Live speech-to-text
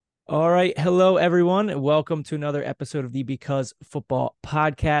All right. Hello, everyone, and welcome to another episode of the Because Football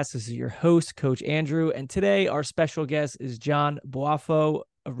Podcast. This is your host, Coach Andrew. And today, our special guest is John Boafo,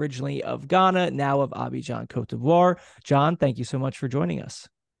 originally of Ghana, now of Abidjan, Cote d'Ivoire. John, thank you so much for joining us.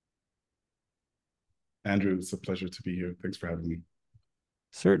 Andrew, it's a pleasure to be here. Thanks for having me.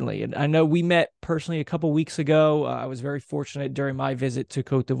 Certainly. And I know we met personally a couple weeks ago. I was very fortunate during my visit to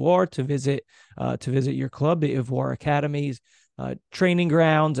Cote d'Ivoire to visit your club, the Ivoire Academies. Training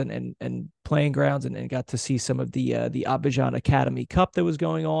grounds and playing grounds and got to see some of the Abidjan Academy Cup that was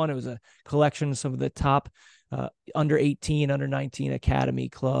going on. It was a collection of some of the top under 18, under 19 academy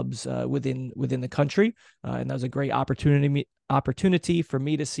clubs within the country, and that was a great opportunity for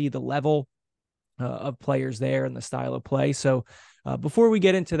me to see the level of players there and the style of play. So before we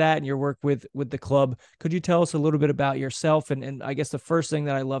get into that and your work with the club, could you tell us a little bit about yourself? And I guess the first thing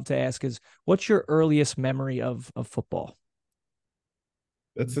that I love to ask is, what's your earliest memory of football?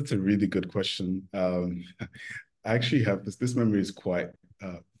 That's a really good question. I actually have this memory is quite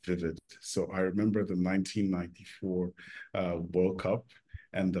vivid. So I remember the 1994 World Cup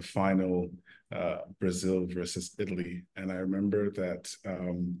and the final Brazil versus Italy. And I remember that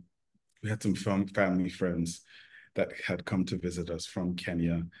we had some family friends that had come to visit us from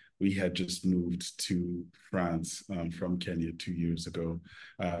Kenya. We had just moved to France from Kenya 2 years ago,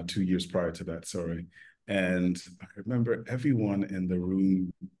 2 years prior to that, sorry. And I remember everyone in the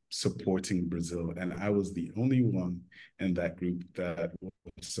room supporting Brazil, and I was the only one in that group that was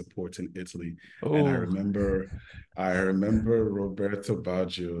supporting Italy. And I Oh, remember, I remember Roberto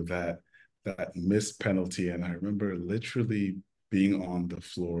Baggio that missed penalty, and I remember literally being on the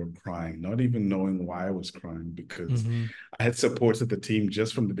floor crying, not even knowing why I was crying because hmm. I had supported the team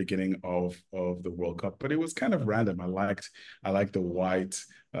just from the beginning of the World Cup, but it was kind of random. I liked the white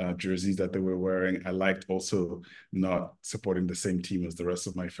jerseys that they were wearing. I liked also not supporting the same team as the rest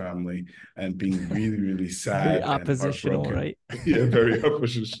of my family and being really, really Very sad and oppositional, heartbroken. right? Yeah, very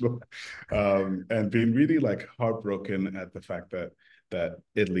oppositional, and being really like heartbroken at the fact that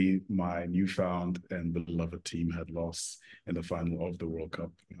Italy, my newfound and beloved team, had lost in the final of the World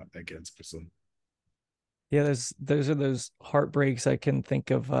Cup against Brazil. Yeah, those are those heartbreaks. I can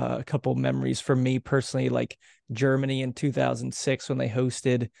think of a couple memories for me personally, like Germany in 2006 when they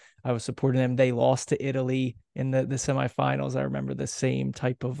hosted. I was supporting them. They lost to Italy in the semifinals. I remember the same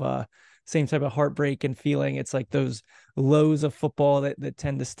type of heartbreak and feeling. It's like those lows of football that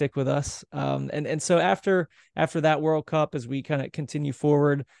tend to stick with us. And so after that World Cup, as we kind of continue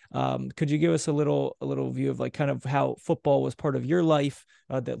forward, could you give us a little view of like kind of how football was part of your life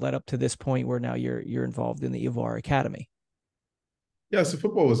that led up to this point where now you're involved in the Ivoire Academy? Yeah, so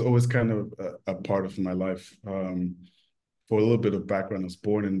football was always kind of a part of my life. For a little bit of background, I was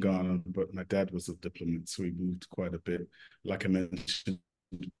born in Ghana, but my dad was a diplomat, so we moved quite a bit. Like I mentioned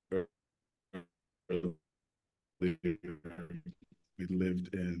earlier, we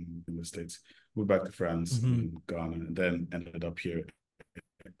lived in the States, moved back to France Mm-hmm. and Ghana, and then ended up here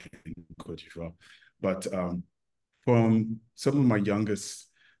in Cote d'Ivoire. But from some of my youngest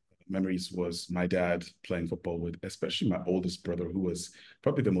memories was my dad playing football with, especially my oldest brother, who was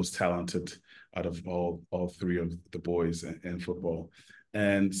probably the most talented out of all three of the boys in football,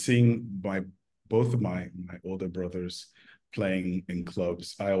 and seeing my both of my older brothers playing in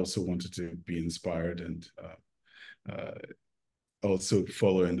clubs. I also wanted to be inspired and also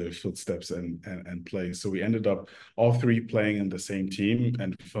follow in their footsteps and play. So we ended up all three playing in the same team.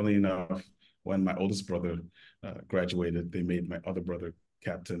 And funny enough, when my oldest brother graduated, they made my other brother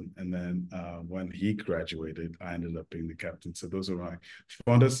captain. And then when he graduated, I ended up being the captain. So those are my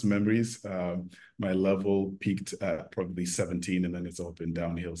fondest memories. My level peaked at probably 17, and then it's all been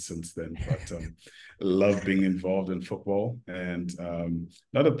downhill since then. But love being involved in football, and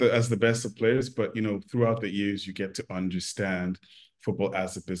not as the best of players, but throughout the years, you get to understand football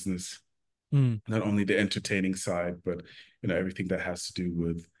as a business, Mm. not only the entertaining side, but everything that has to do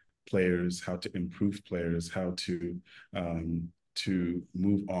with players, how to improve players, how to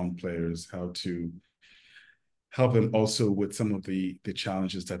move on players, how to help them also with some of the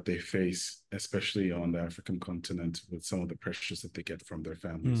challenges that they face, especially on the African continent, with some of the pressures that they get from their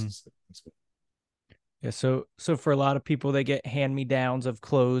families Mm. as well. Yeah, so for a lot of people, they get hand-me-downs of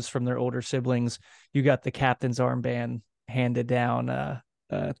clothes from their older siblings. You got the captain's armband handed down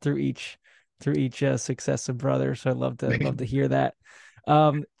through each successive brother. So I love to hear that.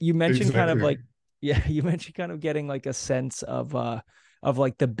 You mentioned kind of Exactly. like yeah, you mentioned kind of getting like a sense of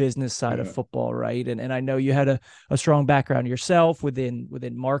like the business side of Yeah. football, right? And I know you had a strong background yourself within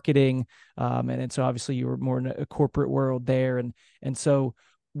marketing, and so obviously you were more in a corporate world there, and so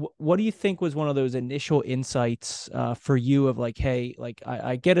what do you think was one of those initial insights for you of like, hey, like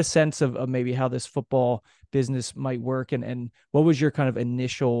I get a sense of maybe how this football business might work, and what was your kind of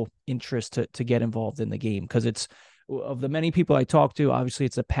initial interest to get involved in the game? Because it's of the many people I talk to, obviously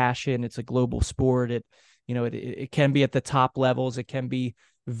it's a passion, it's a global sport. It can be at the top levels, it can be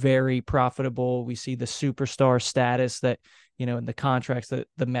very profitable. We see the superstar status that and the contracts that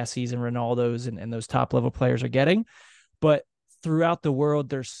the Messis and Ronaldos and those top level players are getting, but throughout the world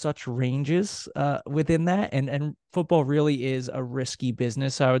there's such ranges within that, and football really is a risky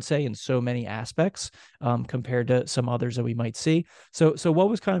business, I would say, in so many aspects, compared to some others that we might see. So what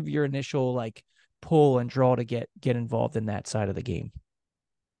was kind of your initial like pull and draw to get involved in that side of the game?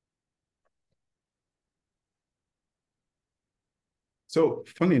 So,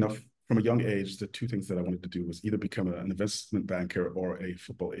 funny enough, from a young age, the two things that I wanted to do was either become an investment banker or a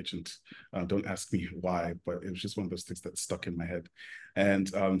football agent. Don't ask me why, but it was just one of those things that stuck in my head. And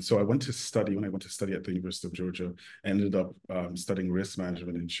so I went to study. When I went to study at the University of Georgia, I ended up studying risk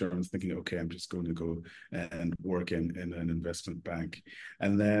management and insurance, thinking, okay, I'm just going to go and work in an investment bank.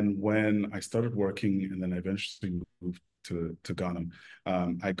 And then when I started working, and then I eventually moved to Ghana,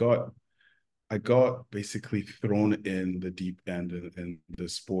 um, I got I got basically thrown in the deep end in the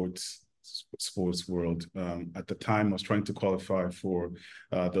sports world. At the time, I was trying to qualify for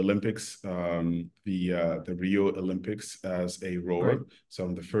the Olympics, the Rio Olympics as a Right. rower. So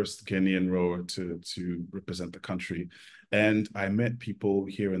I'm the first Ghanaian rower to represent the country. And I met people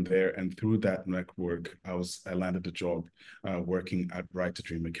here and there, and through that network, I landed a job working at Right to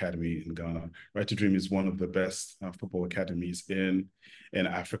Dream Academy in Ghana. Right to Dream is one of the best football academies in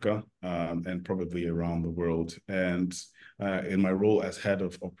Africa, and probably around the world. And in my role as head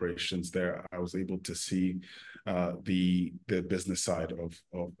of operations there, I was able to see the business side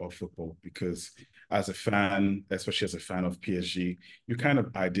of football, because as a fan, especially as a fan of PSG, you kind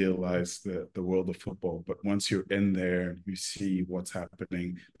of idealize the world of football. But once you're in there, you see what's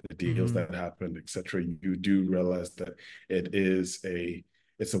happening, the deals Mm-hmm. that happen, etc. You do realize that it is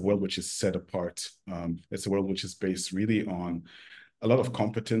it's a world which is set apart. It's a world which is based really on a lot of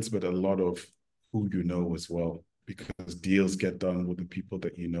competence, but a lot of who you know as well. Because deals get done with the people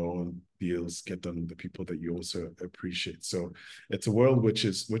that you know, and deals get done with the people that you also appreciate. So it's a world which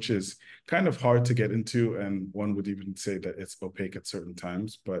is kind of hard to get into, and one would even say that it's opaque at certain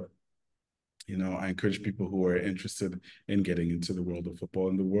times. But I encourage people who are interested in getting into the world of football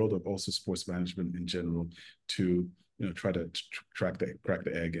and the world of also sports management in general to try to crack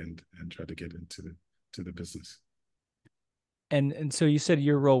the egg and try to get into the business. And so you said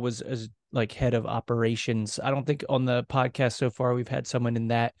your role was as like head of operations. I don't think on the podcast so far we've had someone in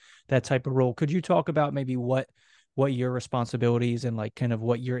that type of role. Could you talk about maybe what your responsibilities and like kind of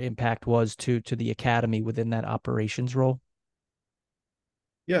what your impact was to the academy within that operations role?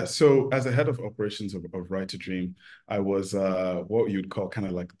 Yeah, so as a head of operations of Right to Dream, I was what you'd call kind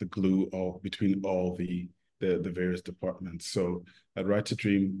of like the glue between all the various departments. So at Right to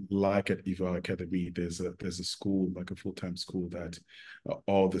Dream, like at Eva Academy, there's a school, like a full-time school that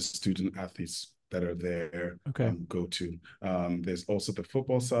all the student athletes that are there Okay. go to. There's also the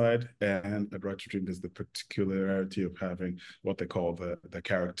football side, and at Right to Dream, there's the particularity of having what they call the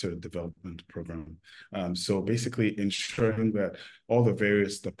character development program. So basically ensuring that all the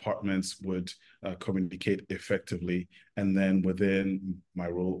various departments would communicate effectively. And then within my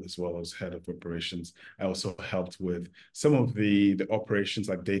role as well as head of operations, I also helped with some of the operations,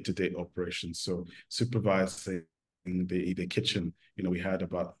 like day-to-day operations. So supervising the kitchen. We had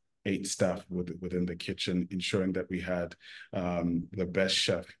about 8 staff within the kitchen, ensuring that we had the best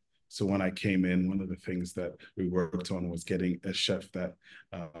chef. So when I came in, one of the things that we worked on was getting a chef that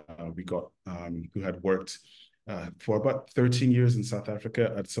we got who had worked for about 13 years in South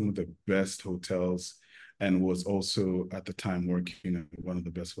Africa at some of the best hotels, and was also at the time working at one of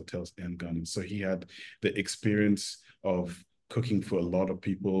the best hotels in Ghana. So he had the experience of cooking for a lot of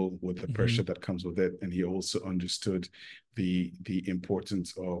people with the Mm-hmm. pressure that comes with it. And he also understood the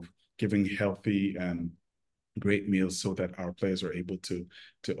importance of giving healthy and great meals so that our players are able to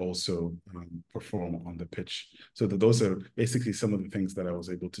also perform on the pitch. So those are basically some of the things that I was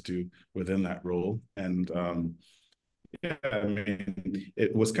able to do within that role. And yeah, I mean,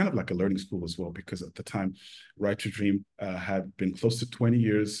 it was kind of like a learning school as well, because at the time, Right to Dream had been close to 20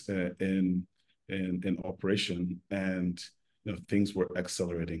 years in operation, and things were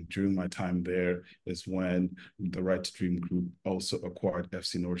accelerating. During my time there is when the Right to Dream group also acquired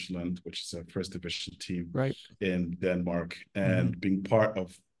FC Nordsjælland, which is a first division team Right. in Denmark, Mm-hmm. and being part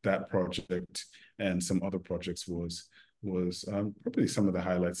of that project and some other projects was probably some of the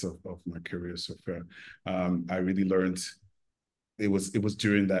highlights of my career so far. I really learned it was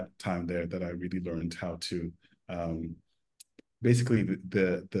during that time there that I really learned how to um, basically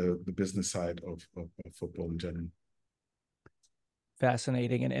the business side of football in general.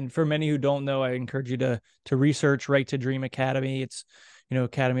 Fascinating. And for many who don't know, I encourage you to research Right to Dream Academy. It's,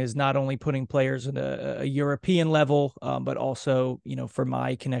 Academy is not only putting players at a European level, but also, for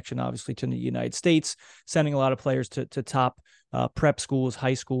my connection, obviously, to the United States, sending a lot of players to top prep schools,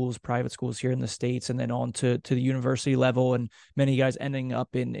 high schools, private schools here in the States, and then on to the university level. And many guys ending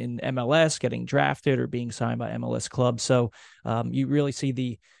up in MLS, getting drafted or being signed by MLS clubs. So you really see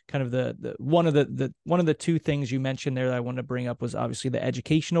the kind of the one of the two things you mentioned there that I wanted to bring up was obviously the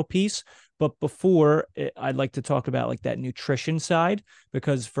educational piece. But before I'd like to talk about like that nutrition side,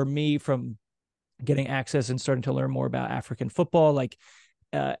 because for me, from getting access and starting to learn more about African football, like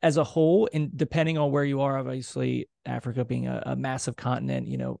as a whole, and depending on where you are, obviously Africa being a massive continent,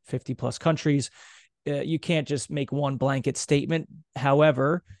 50 plus countries, you can't just make one blanket statement.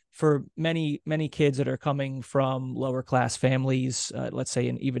 However, for many kids that are coming from lower class families, let's say,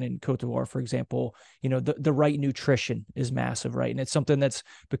 even in Cote d'Ivoire, for example, the right nutrition is massive, right? And it's something that's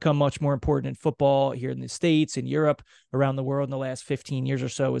become much more important in football here in the States, in Europe, around the world in the last 15 years or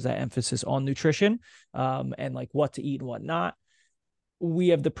so, is that emphasis on nutrition, and like what to eat and what not. We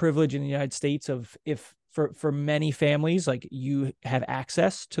have the privilege in the United States of, if for many families, like, you have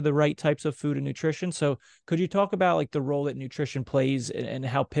access to the right types of food and nutrition. So could you talk about like the role that nutrition plays, and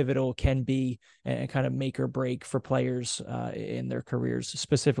how pivotal it can be, and kind of make or break for players in their careers,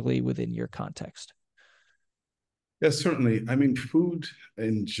 specifically within your context? Yes, certainly. I mean, food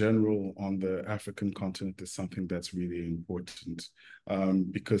in general on the African continent is something that's really important,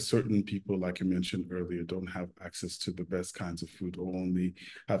 because certain people, like you mentioned earlier, don't have access to the best kinds of food, or only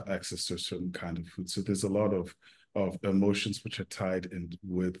have access to a certain kind of food. So there's a lot of emotions which are tied in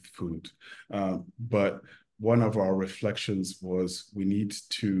with food. But one of our reflections was we need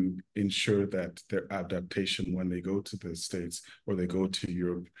to ensure that their adaptation when they go to the States or they go to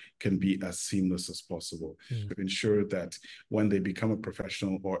Europe can be as seamless as possible. Mm. To ensure that when they become a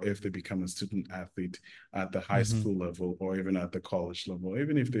professional, or if they become a student athlete at the high Mm-hmm. school level, or even at the college level,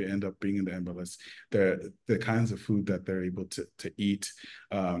 even if they end up being in the MLS, the kinds of food that they're able to eat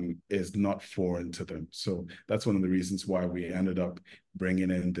is not foreign to them. So that's one of the reasons why we ended up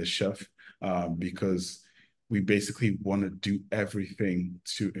bringing in the chef, because we basically want to do everything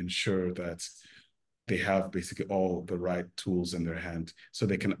to ensure that they have basically all the right tools in their hand, so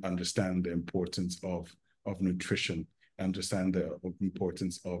they can understand the importance of nutrition, understand the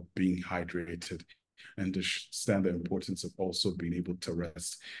importance of being hydrated, and understand the importance of also being able to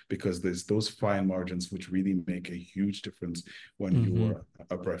rest, because there's those fine margins which really make a huge difference when Mm-hmm. you're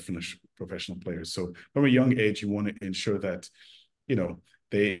a professional player. So from a young age, you want to ensure that you know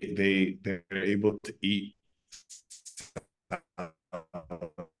they're able to eat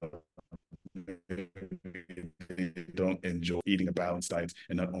don't enjoy eating a balanced diet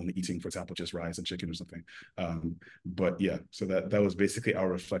and not only eating, for example, just rice and chicken or something. But yeah, so that was basically our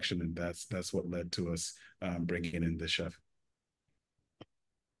reflection, and that's what led to us bringing in the chef.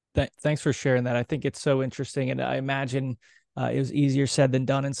 Thanks for sharing that. I think it's so interesting, and I imagine it was easier said than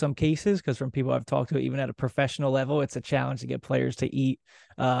done in some cases, because from people I've talked to, even at a professional level, it's a challenge to get players to eat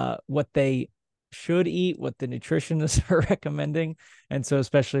what they should eat, what the nutritionists are recommending. And so,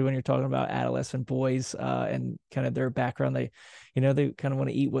 especially when you're talking about adolescent boys and kind of their background, they kind of want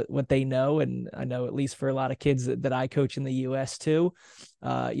to eat what they know. And I know, at least for a lot of kids that I coach in the US too,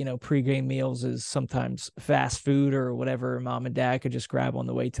 pregame meals is sometimes fast food or whatever mom and dad could just grab on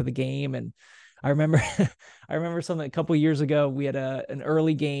the way to the game. And I remember, I remember something a couple of years ago. We had an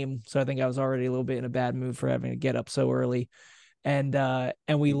early game, so I think I was already a little bit in a bad mood for having to get up so early, and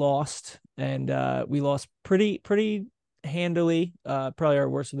we lost, and we lost pretty handily. Probably our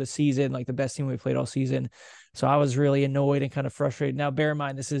worst of the season, like the best team we played all season. So I was really annoyed and kind of frustrated. Now, bear in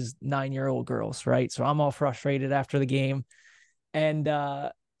mind, this is 9-year-old girls, right? So I'm all frustrated after the game, and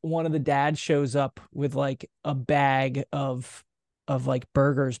one of the dads shows up with like a bag of like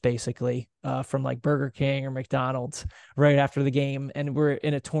burgers, basically, from like Burger King or McDonald's, right after the game. And we're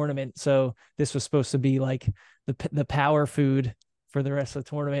in a tournament, so this was supposed to be like the power food for the rest of the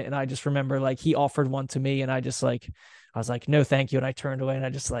tournament. And I just remember, like, he offered one to me, and I was like, no, thank you. And I turned away, and I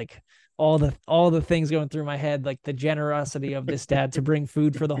just, like, all the things going through my head, like the generosity of this dad to bring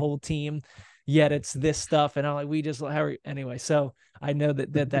food for the whole team. yet it's this stuff. And I'm like, we just, how are, anyway. So I know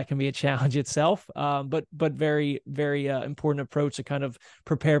that can be a challenge itself. But very, very important approach to kind of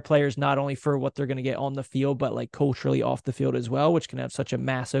prepare players not only for what they're going to get on the field, but like culturally off the field as well, which can have such a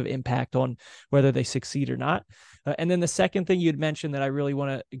massive impact on whether they succeed or not. And then the second thing you'd mentioned that I really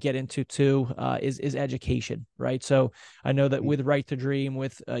want to get into too is education, right? So I know that with Right to Dream,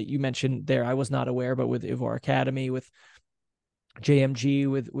 with you mentioned there, I was not aware, but with Ivoire Academy, with JMG,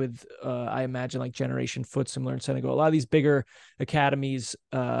 with I imagine like Generation Foot, similar in Senegal. A lot of these bigger academies,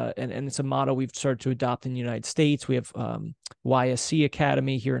 and it's a model we've started to adopt in the United States. We have YSC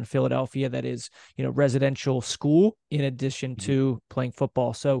Academy here in Philadelphia that is, residential school in addition to playing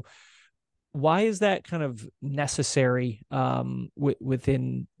football. So why is that kind of necessary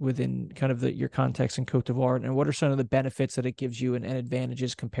within kind of your context in Cote d'Ivoire, and what are some of the benefits that it gives you and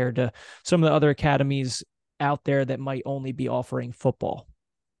advantages compared to some of the other academies out there that might only be offering football?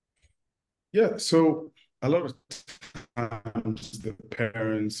 Yeah, so a lot of times the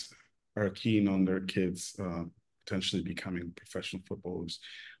parents are keen on their kids potentially becoming professional footballers,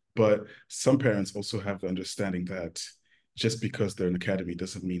 but some parents also have the understanding that just because they're in academy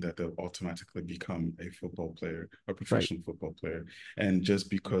doesn't mean that they'll automatically become a football player, a Right. professional football player. And just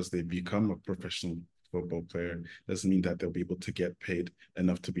because they become a professional football player doesn't mean that they'll be able to get paid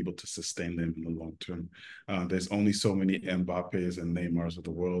enough to be able to sustain them in the long term. There's only so many Mbappes and Neymars of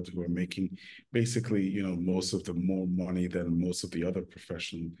the world who are making basically, most of the more money than most of the other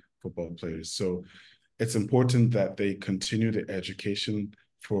professional football players. So it's important that they continue the education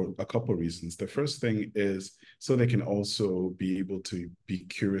for a couple of reasons. The first thing is so they can also be able to be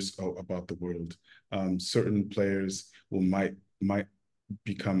curious about the world. Certain players might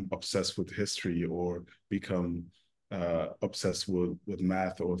become obsessed with history or become obsessed with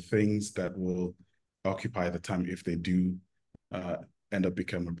math or things that will occupy the time if they do uh, end up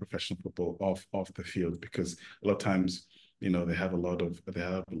becoming a professional football off the field, because a lot of times they have a lot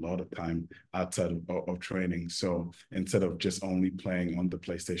of time outside of training. So instead of just only playing on the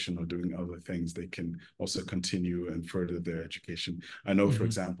PlayStation or doing other things, they can also continue and further their education. I know, for Mm-hmm.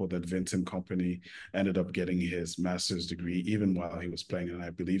 example, that Vincent Company ended up getting his master's degree even while he was playing, and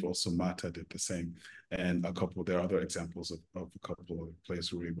I believe also Mata did the same. And there are other examples of a couple of players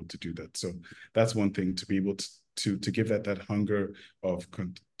who were able to do that. So that's one thing, to be able to give that hunger of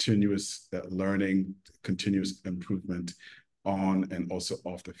continuous learning, continuous improvement on and also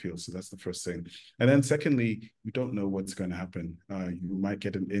off the field. So that's the first thing. And then secondly, you don't know what's going to happen. You might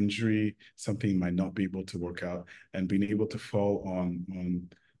get an injury, something might not be able to work out, and being able to fall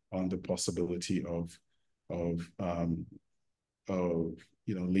on the possibility of of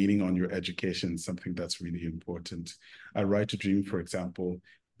leaning on your education, something that's really important. I Right to Dream, for example,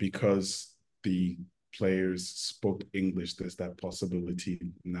 because the players spoke English, there's that possibility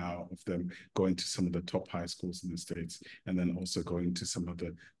now of them going to some of the top high schools in the States, and then also going to some of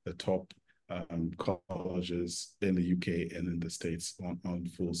the top colleges in the UK and in the States on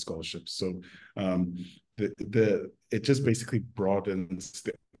full scholarships. So it just basically broadens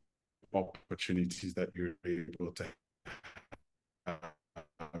the opportunities that you're able to have.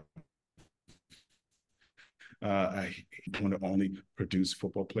 I want to only produce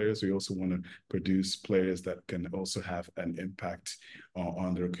football players. We also want to produce players that can also have an impact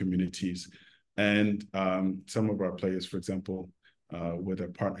on their communities. And some of our players, for example, with a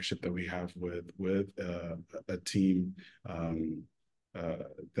partnership that we have with a team uh,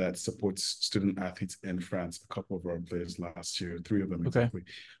 that supports student athletes in France. A couple of our players last year, three of them Okay. exactly,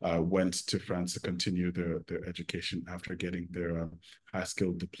 went to France to continue their education after getting their high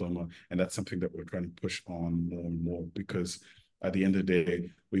skill diploma. And that's something that we're trying to push on more and more, because at the end of the day,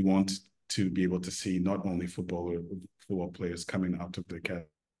 we want to be able to see not only football players coming out of the academy,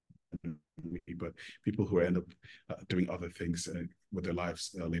 but people who end up doing other things with their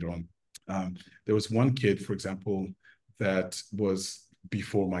lives later on. There was one kid, for example, that was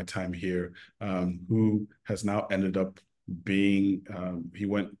before my time here, who has now ended up he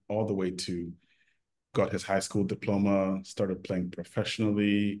went all the way to got his high school diploma, started playing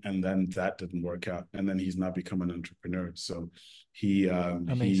professionally, and then that didn't work out. And then he's now become an entrepreneur. So he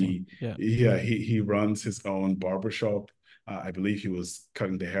Amazing. Yeah. he runs his own barbershop. I believe he was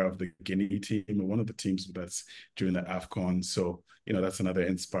cutting the hair of the Guinea team, or one of the teams that's during the AFCON. So, that's another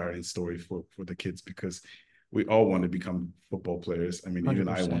inspiring story for the kids, because we all want to become football players. I mean, even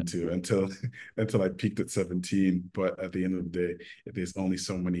I 100%. want to until I peaked at 17. But at the end of the day, there's only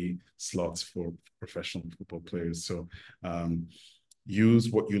so many slots for professional football players. So use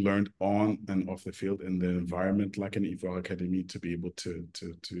what you learned on and off the field in the environment like an Eval Academy to be able to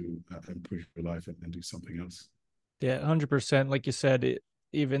improve your life and do something else. Yeah, 100%. Like you said,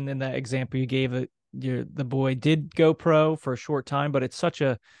 even in that example you gave, it the boy did go pro for a short time, but it's such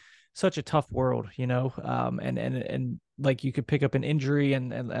a tough world, and like you could pick up an injury,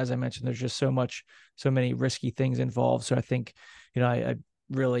 and as I mentioned, there's just so many risky things involved. So I think, I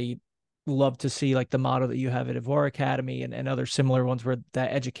really love to see like the model that you have at Ivoire Academy and other similar ones where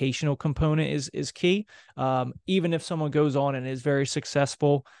that educational component is key. Even if someone goes on and is very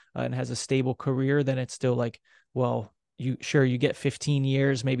successful and has a stable career, then it's still like, well, you get 15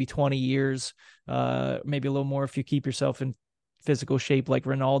 years, maybe 20 years, maybe a little more if you keep yourself in physical shape like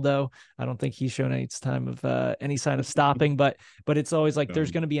Ronaldo. I don't think he's shown any sign of stopping, but it's always like there's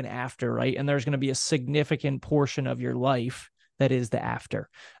Um, going to be an after, right? And there's going to be a significant portion of your life that is the after.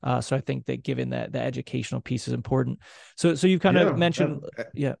 So I think that given that the educational piece is important. So you've kind of yeah, mentioned,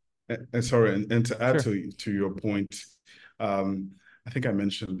 yeah, and sorry, and to add sure. to your point, um, I think I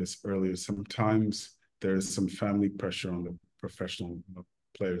mentioned this earlier. Sometimes there's some family pressure on the professional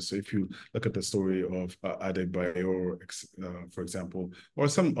players. So if you look at the story of Adebayor, for example, or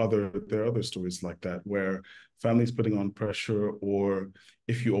there are other stories like that where families putting on pressure, or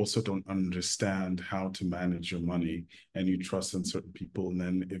if you also don't understand how to manage your money and you trust in certain people, and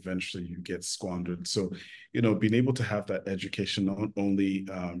then eventually you get squandered. So, being able to have that education not only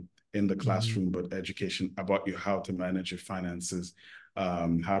in the Mm-hmm. classroom, but education about how to manage your finances,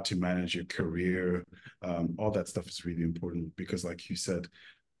 how to manage your career, all that stuff is really important because, like you said,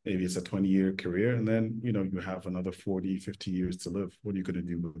 maybe it's a 20-year career and then, you have another 40, 50 years to live. What are you going to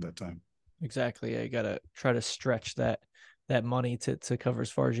do with that time? Exactly. Yeah, you got to try to stretch that money to cover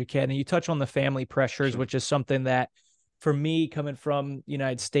as far as you can. And you touch on the family pressures, Sure. which is something that for me coming from the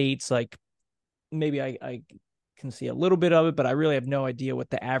United States, like maybe I can see a little bit of it, but I really have no idea what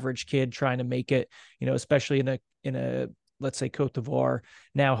the average kid trying to make it, especially in a let's say Cote d'Ivoire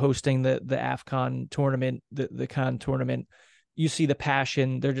now hosting the AFCON tournament, the CAN tournament. You see the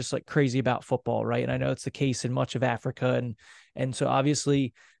passion; they're just like crazy about football, right? And I know it's the case in much of Africa, and so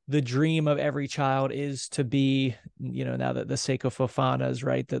obviously the dream of every child is to be, now that the Seiko Fofanas,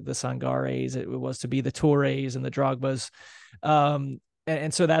 right, the Sangares, it was to be the Toures and the Drogbas.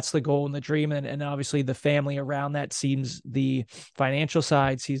 And so that's the goal and the dream. And obviously the family around that sees the financial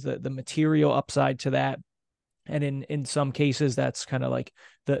side, sees the material upside to that. And in some cases, that's kind of like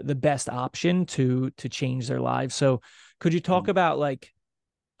the best option to change their lives. So could you talk about like,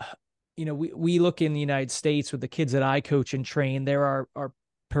 we look in the United States with the kids that I coach and train, there are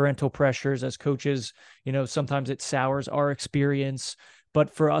parental pressures as coaches, sometimes it sours our experience,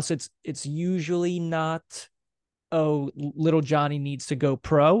 but for us, it's usually not, oh, little Johnny needs to go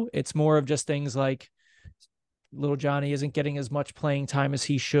pro. It's more of just things like little Johnny isn't getting as much playing time as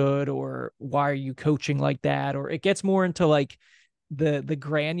he should, or why are you coaching like that? Or it gets more into like the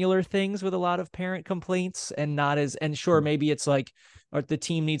granular things with a lot of parent complaints, and not as, and sure, maybe it's like, or the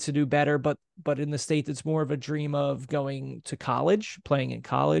team needs to do better, but in the States it's more of a dream of going to college, playing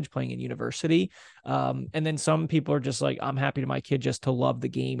in university. And then some people are just like, I'm happy to my kid just to love the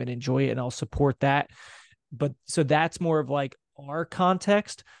game and enjoy it, and I'll support that. But so that's more of like our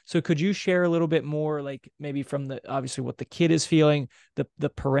context. So could you share a little bit more, like maybe from the, obviously what the kid is feeling, the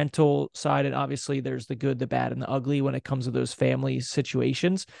parental side, and obviously there's the good, the bad, and the ugly when it comes to those family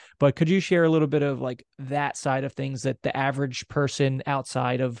situations. But could you share a little bit of like that side of things that the average person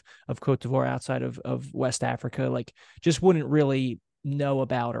outside of Cote d'Ivoire, outside of West Africa, like just wouldn't really know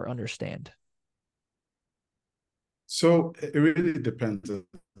about or understand? So it really depends. At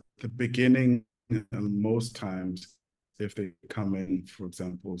the beginning, most times, if they come in, for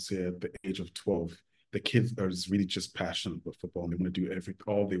example, say at the age of 12, the kids are just really just passionate about football. And they want to do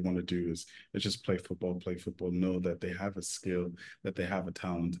all they want to do is just play football, know that they have a skill, that they have a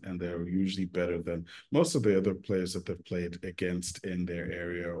talent, and they're usually better than most of the other players that they've played against in their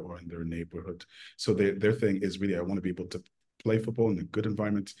area or in their neighborhood. So their thing is really, I want to be able to play football in a good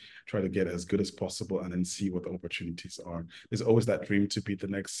environment, try to get as good as possible, and then see what the opportunities are. There's always that dream to be the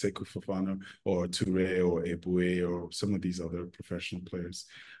next Sekou Fofana or Toure or Eboué or some of these other professional players.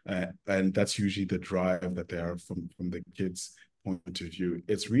 And that's usually the drive that they are from the kids' point of view.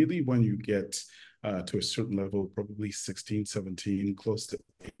 It's really when you get to a certain level, probably 16, 17, close to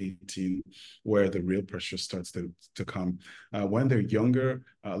 18, where the real pressure starts to come. When they're younger,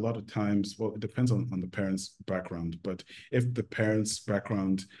 a lot of times, well, it depends on the parents' background, but if the parents'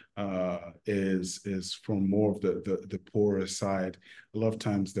 background is from more of the poorer side, a lot of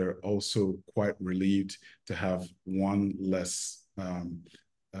times they're also quite relieved to have one less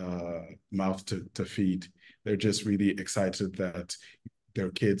mouth to feed. They're just really excited that their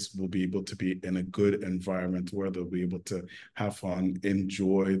kids will be able to be in a good environment where they'll be able to have fun,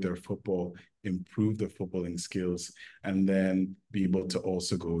 enjoy their football, improve their footballing skills and then be able to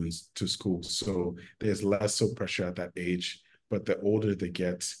also go to school. So there's less so pressure at that age, but the older they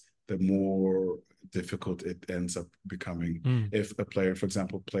get, the more difficult it ends up becoming. Mm. If a player, for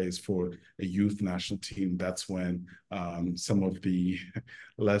example, plays for a youth national team, that's when some of the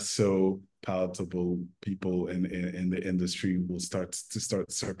less so palatable people in the industry will start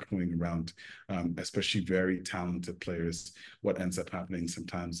circling around, especially very talented players. What ends up happening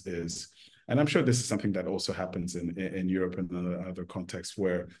sometimes is, and I'm sure this is something that also happens in Europe and in other contexts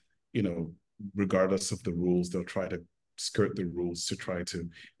where, you know, regardless of the rules, they'll try to skirt the rules to try to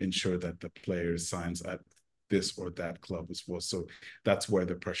ensure that the player signs at this or that club as well. So that's where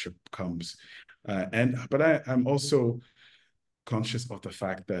the pressure comes. I'm also conscious of the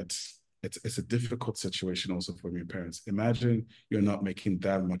fact that it's a difficult situation also for your parents. Imagine you're not making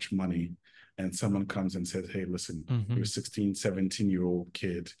that much money and someone comes and says, hey, listen, Mm-hmm. your 16, 17-year-old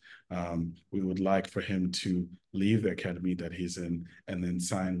kid, we would like for him to leave the academy that he's in and then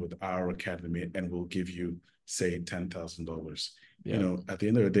sign with our academy and we'll give you, say, $10,000. You Yeah, know, at the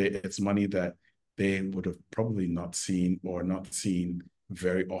end of the day, it's money that they would have probably not seen or not seen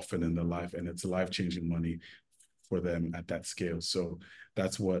very often in their life. And it's life-changing money for them at that scale. So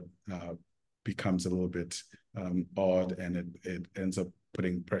that's what becomes a little bit odd, and it ends up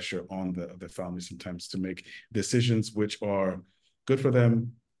putting pressure on the family sometimes to make decisions which are good for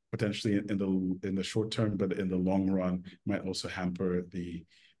them potentially in the short term, but in the long run might also hamper the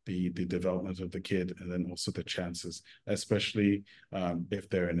development of the kid and then also the chances, especially if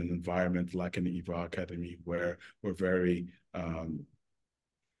they're in an environment like an EVA Academy where we're very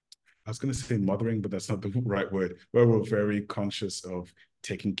I was going to say mothering, but that's not the right word, where we're very conscious of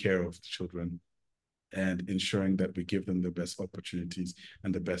taking care of the children and ensuring that we give them the best opportunities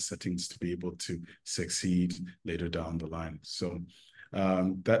and the best settings to be able to succeed later down the line. So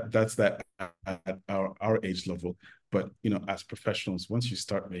that's that at our age level. But you know, as professionals, once you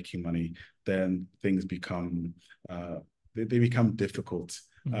start making money, then things become they become difficult.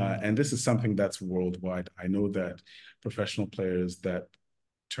 mm-hmm. And this is something that's worldwide. I know that professional players that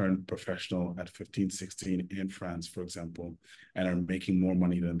turned professional at 15, 16 in France, for example, and are making more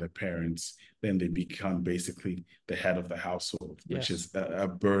money than their parents, then they become basically the head of the household, which Yes. is a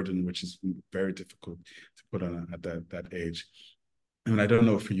burden, which is very difficult to put on at that age. And I don't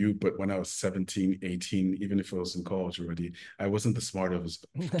know for you, but when I was 17, 18, even if I was in college already, I wasn't the smartest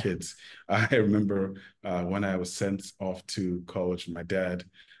of kids. I remember when I was sent off to college, my dad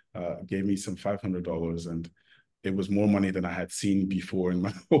gave me some $500 and it was more money than I had seen before in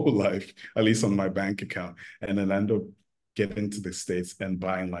my whole life, at least on my bank account. And then I ended up getting to the States and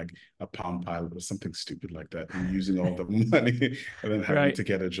buying like a Palm Pilot or something stupid like that and using all the money and then having Right. to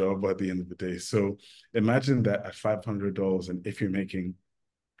get a job at the end of the day. So imagine that at $500, and if you're making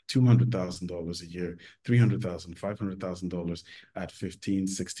 $200,000 a year, 300,000, $500,000 at 15,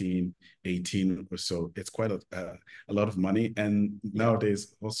 16, 18 or so. It's quite a lot of money. And Yeah.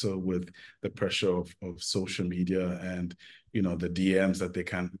 nowadays, also with the pressure of social media and, you know, the DMs that they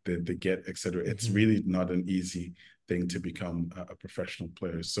get, et cetera, it's Mm-hmm. really not an easy thing to become a professional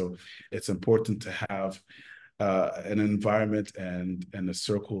player. So it's important to have an environment and a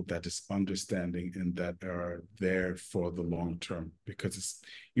circle that is understanding and that are there for the long term, because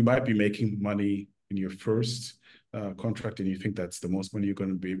you might be making money in your first contract and you think that's the most money you're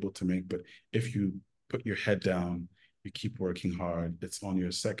going to be able to make, but if you put your head down, you keep working hard, it's on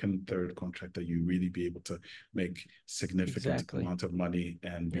your second, third contract that you really be able to make significant Exactly. amount of money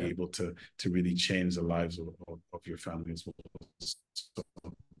and be Yeah. able to really change the lives of your family as well. So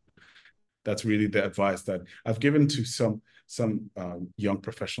that's really the advice that I've given to some young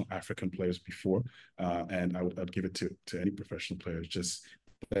professional African players before, and I'd give it to any professional player.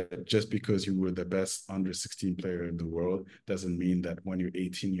 Just because you were the best under 16 player in the world doesn't mean that when you're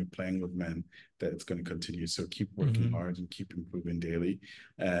 18 you're playing with men that it's going to continue. So keep working Mm-hmm. hard and keep improving daily,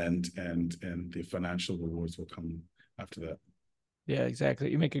 and the financial rewards will come after that. Yeah,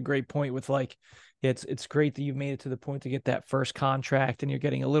 exactly. You make a great point with like, yeah, it's great that you've made it to the point to get that first contract and you're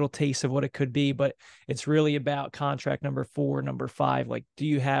getting a little taste of what it could be, but it's really about contract number 4, number 5. Like, do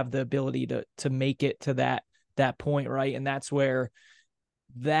you have the ability to make it to that point, right? And that's where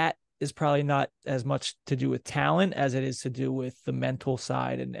that is probably not as much to do with talent as it is to do with the mental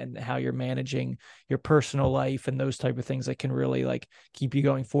side and how you're managing your personal life and those type of things that can really like keep you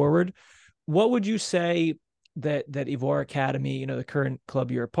going forward. What would you say that Ivoire Academy, you know, the current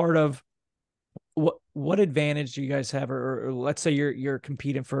club you're a part of, what advantage do you guys have, or let's say you're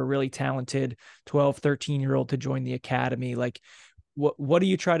competing for a really talented 12, 13-year-old to join the academy, like what do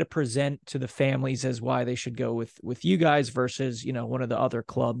you try to present to the families as why they should go with you guys versus one of the other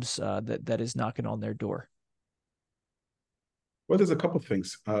clubs that is knocking on their door? Well, there's a couple of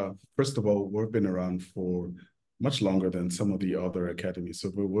things. First of all, we've been around for much longer than some of the other academies. So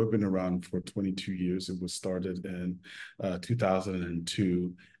we've been around for 22 years. It was started in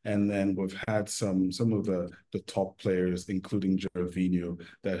 2002, and then we've had some of the top players, including Gervinho,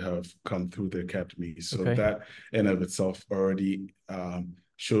 that have come through the academy. So Okay. that in of itself already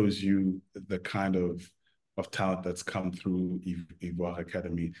shows you the kind of talent that's come through Ivoire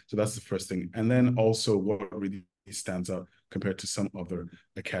Academy. So that's the first thing. And then also what really stands out compared to some other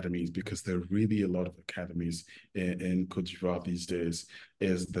academies, because there are really a lot of academies in Cote d'Ivoire these days,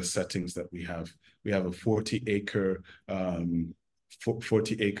 is the settings that we have. We have a 40-acre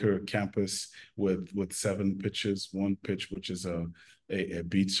campus with 7 pitches, one pitch which is a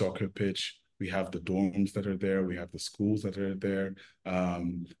beach soccer pitch. We have the dorms that are there. We have the schools that are there.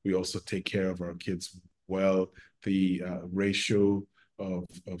 We also take care of our kids well. The ratio of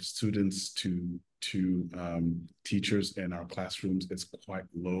students to teachers in our classrooms is quite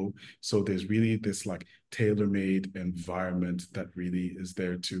low. So there's really this like tailor-made environment that really is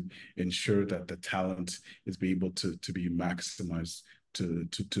there to ensure that the talent is be able to be maximized to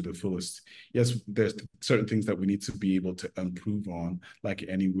the fullest. Yes, there's certain things that we need to be able to improve on, like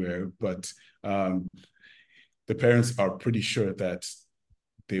anywhere, but the parents are pretty sure that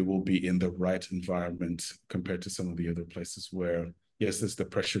they will be in the right environment compared to some of the other places where, yes, there's the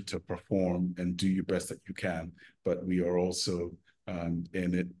pressure to perform and do your best that you can, but we are also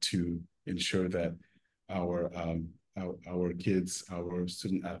in it to ensure that our our kids, our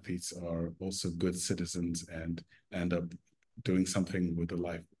student athletes are also good citizens and end up doing something with their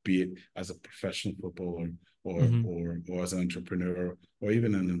life, be it as a professional footballer Mm-hmm. or as an entrepreneur or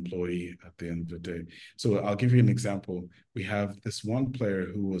even an employee at the end of the day. So I'll give you an example. We have this one player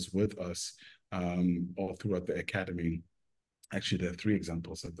who was with us all throughout the academy. Actually, there are 3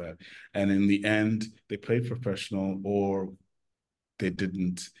 examples of that. And in the end, they played professional or they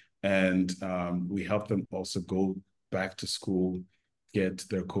didn't. And we helped them also go back to school, get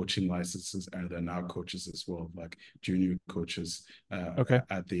their coaching licenses, and they're now coaches as well, like junior coaches Okay.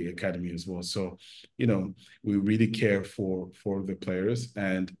 at the academy as well. So, we really care for the players,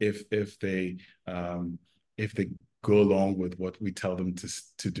 and if they go along with what we tell them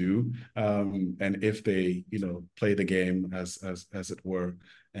to do, and if they play the game as it were,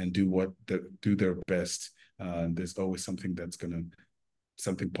 and do their best, there's always something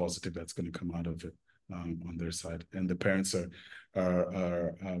positive that's going to come out of it on their side, and the parents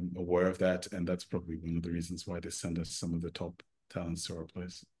are aware of that, and that's probably one of the reasons why they send us some of the top talents to our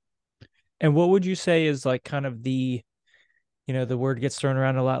place. And what would you say is like kind of the word gets thrown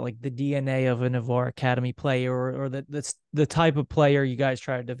around a lot, like the DNA of an Navarre Academy player, or that's the type of player you guys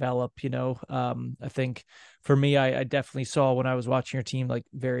try to develop. I think for me, I definitely saw when I was watching your team, like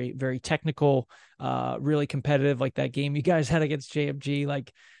very, very technical, really competitive, like that game you guys had against JMG,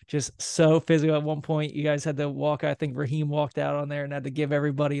 like just so physical. At one point, you guys had to walk. I think Raheem walked out on there and had to give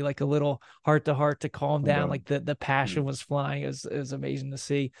everybody like a little heart to heart to calm down. But Like the yeah. passion was flying. It was amazing to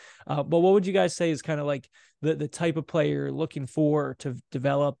see. But what would you guys say is kind of like the type of player you're looking for to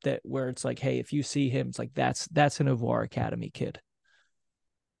develop, that where it's like, hey, if you see him, it's like that's an Ivoire Academy kid?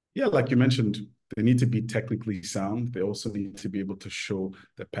 Yeah, like you mentioned, they need to be technically sound. They also need to be able to show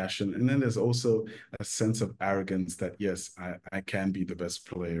the passion. And then there's also a sense of arrogance that, yes, I can be the best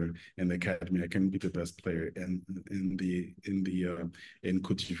player in the academy. I can be the best player in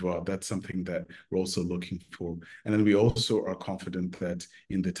Cote d'Ivoire. That's something that we're also looking for. And then we also are confident that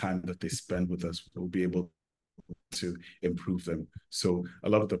in the time that they spend with us, we'll be able to improve them. So a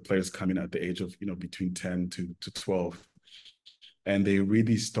lot of the players come in at the age of, between 10 to 12, and they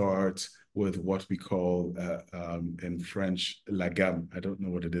really start with what we call in French la gamme. I don't know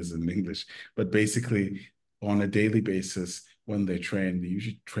what it is in English, but basically on a daily basis when they train, they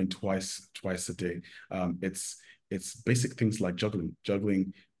usually train twice a day. It's basic things like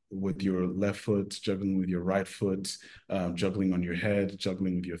juggling with your left foot, juggling with your right foot, juggling on your head,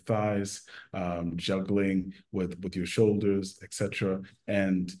 juggling with your thighs, juggling with your shoulders, etc.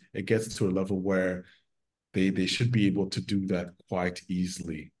 And it gets to a level where they should be able to do that quite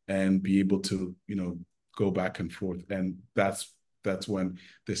easily and be able to go back and forth, and that's when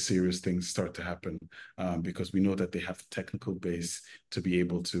the serious things start to happen, because we know that they have the technical base to be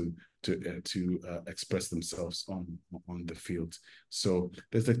able to express themselves on the field. So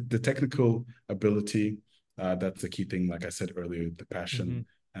there's the technical ability, that's the key thing, like I said earlier, the Mm-hmm. passion,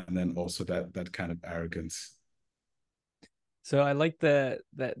 and then also that kind of arrogance. So I like that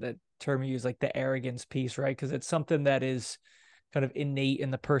term you use, like the arrogance piece, right? Because it's something that is kind of innate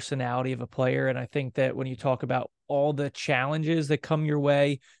in the personality of a player. And I think that when you talk about all the challenges that come your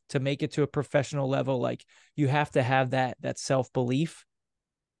way to make it to a professional level, like you have to have that self-belief.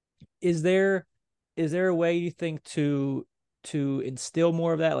 Is there a way you think to instill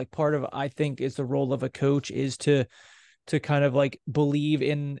more of that? Like part of, I think, is the role of a coach is to kind of like believe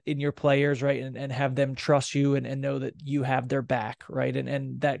in your players, right? And have them trust you and know that you have their back, right?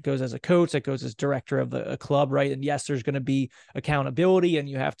 And that goes as a coach, that goes as director of a club, right? And yes, there's going to be accountability and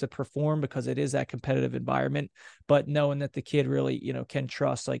you have to perform because it is that competitive environment, but knowing that the kid really, can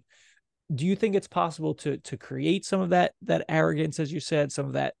trust, like, do you think it's possible to create some of that arrogance, as you said, some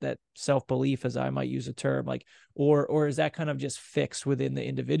of that self-belief, as I might use a term, like, or is that kind of just fixed within the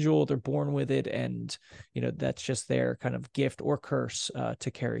individual? They're born with it, and that's just their kind of gift or curse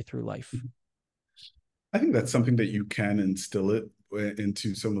to carry through life. I think that's something that you can instill it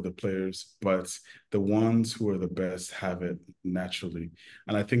into some of the players, but the ones who are the best have it naturally.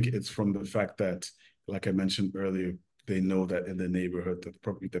 And I think it's from the fact that, like I mentioned earlier, they know that in the neighborhood, they're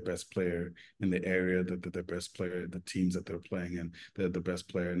probably the best player in the area, that they're the best player, the teams that they're playing in, they're the best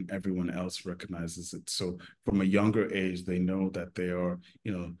player, and everyone else recognizes it. So from a younger age, they know that they are,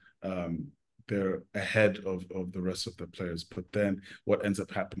 they're ahead of the rest of the players. But then what ends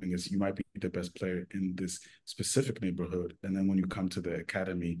up happening is you might be the best player in this specific neighborhood. And then when you come to the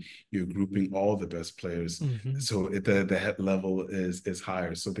academy, you're grouping all the best players. Mm-hmm. So the head level is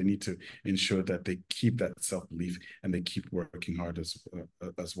higher. So they need to ensure that they keep that self-belief and they keep working hard as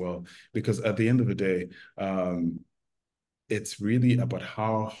well. Because at the end of the day, it's really about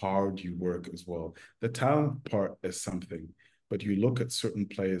how hard you work as well. The talent part is something, but you look at certain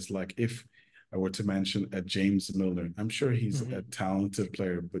players, like if I were to mention a James Milner, I'm sure he's a Mm-hmm. talented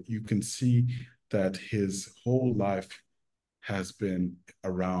player, but you can see that his whole life has been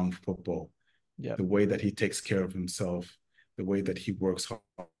around football. Yep. The way that he takes care of himself, the way that he works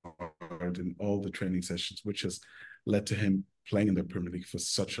hard in all the training sessions, which has led to him playing in the Premier League for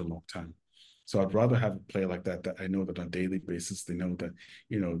such a long time. So I'd rather have a player like that I know that on a daily basis they know that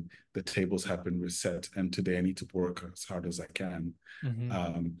the tables have been reset and today I need to work as hard as I can,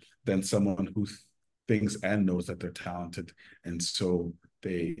 Mm-hmm. than someone who thinks and knows that they're talented and so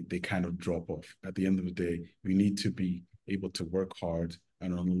they kind of drop off. At the end of the day, you need to be able to work hard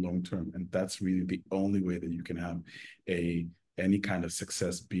and on the long term, and that's really the only way that you can have a any kind of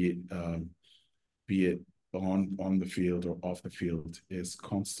success, be it on the field or off the field, is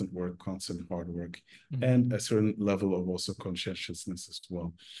constant work, constant hard work, Mm-hmm. and a certain level of also conscientiousness as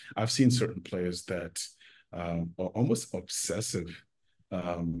well. I've seen certain players that are almost obsessive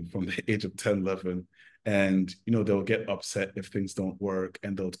from the age of 10, 11. And, they'll get upset if things don't work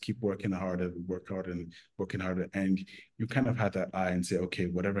and they'll keep working harder, work harder and working harder. And you kind of have that eye and say, okay,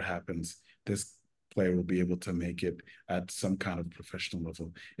 whatever happens, this player will be able to make it at some kind of professional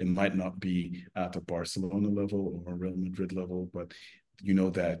level. It might not be at a Barcelona level or a Real Madrid level, but you know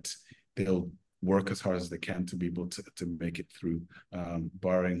that they'll work as hard as they can to be able to make it through,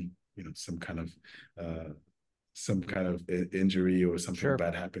 barring uh, some kind of injury or something Sure.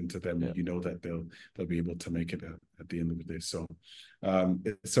 bad happened to them. Yeah. You know that they'll be able to make it at the end of the day. So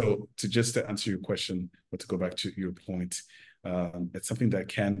to answer your question, but to go back to your point, it's something that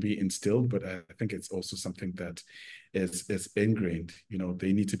can be instilled, but I think it's also something that is ingrained.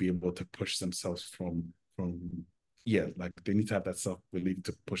 They need to be able to push themselves from yeah, like they need to have that self-belief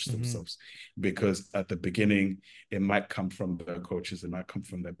to push Mm-hmm. themselves, because at the beginning it might come from their coaches, it might come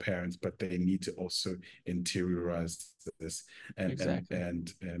from their parents, but they need to also interiorize this Exactly.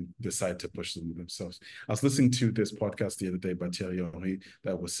 and decide to push themselves. I was listening to this podcast the other day by Thierry Henry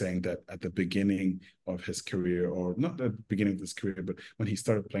that was saying that at the beginning of his career, or not at the beginning of his career, but when he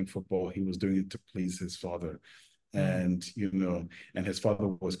started playing football, he was doing it to please his father. Mm. And his father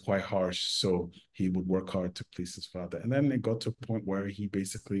was quite harsh, so he would work hard to please his father. And then it got to a point where he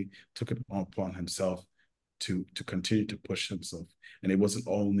basically took it upon himself to continue to push himself. And it wasn't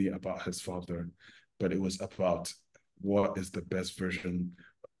only about his father, but it was about what is the best version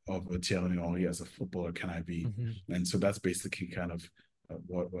of Thierry Henry as a footballer can I be. Mm-hmm. And so that's basically kind of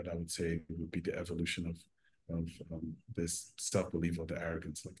what I would say would be the evolution of this self-belief or the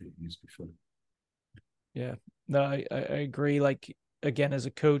arrogance, like you used before. Yeah. No, I agree. Like, again, as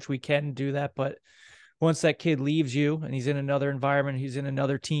a coach, we can do that, but once that kid leaves you and he's in another environment, he's in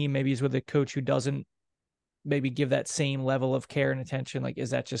another team, maybe he's with a coach who doesn't maybe give that same level of care and attention, like, is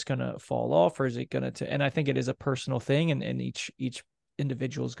that just going to fall off, or is it going to, and I think it is a personal thing, and each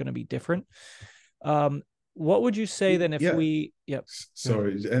individual is going to be different. What would you say then if Yeah, we, yep, go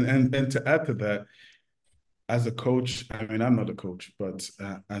ahead. sorry, and to add to that, as a coach, I mean, I'm not a coach, but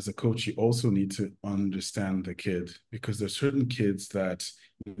as a coach, you also need to understand the kid because there's certain kids that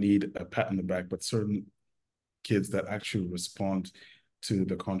need a pat on the back, but certain kids that actually respond to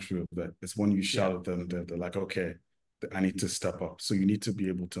the contrary of that. It's when you Yeah, shout at them, they're like, okay, I need to step up. So you need to be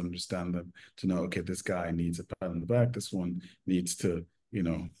able to understand them to know, okay, this guy needs a pat on the back. This one needs to,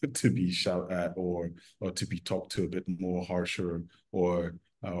 to be shout at or to be talked to a bit more harsher or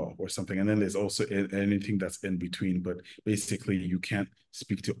something. And then there's also anything that's in between. But basically, you can't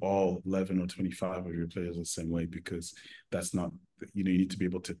speak to all 11 or 25 of your players the same way because that's not, you need to be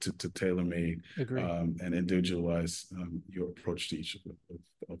able to tailor make agree. and individualize your approach to each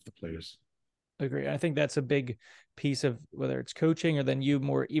of the players. Agree. I think that's a big piece of whether it's coaching or then you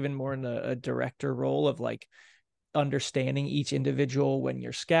more, even more in a director role of like understanding each individual when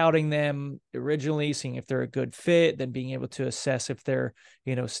you're scouting them originally, seeing if they're a good fit, then being able to assess if they're,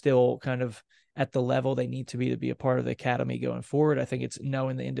 still kind of at the level they need to be a part of the academy going forward. I think it's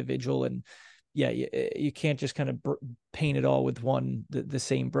knowing the individual and yeah, you can't just kind of paint it all with the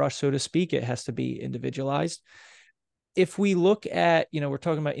same brush, so to speak. It has to be individualized. If we look at, we're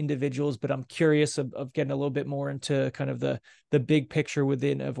talking about individuals, but I'm curious of getting a little bit more into kind of the big picture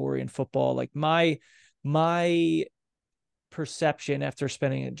within Ivorian football. Like my perception after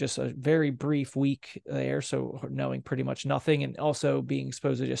spending just a very brief week there, so knowing pretty much nothing and also being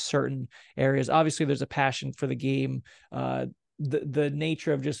exposed to just certain areas. Obviously, there's a passion for the game. The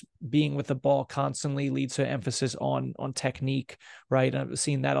nature of just being with the ball constantly leads to emphasis on technique, right? And I've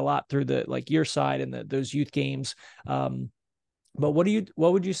seen that a lot through the like your side and those youth games. But what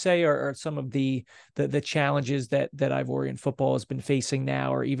would you say are some of the challenges that Ivorian football has been facing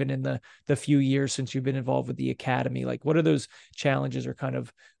now, or even in the few years since you've been involved with the academy? Like, what are those challenges or kind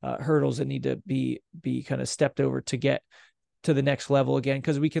of hurdles that need to be kind of stepped over to get to the next level again?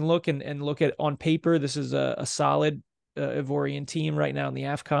 Because we can look and look at on paper, this is a solid Ivorian team right now in the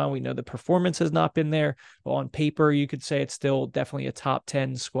AFCON. We know the performance has not been there, but on paper, you could say it's still definitely a top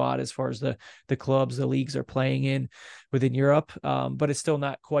 10 squad as far as the clubs, the leagues are playing in within Europe. But it's still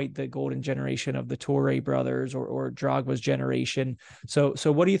not quite the golden generation of the Toure brothers or Drogba's generation. So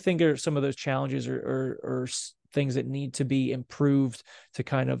what do you think are some of those challenges or things that need to be improved to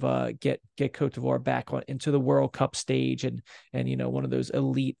kind of get Cote d'Ivoire back into the World Cup stage and one of those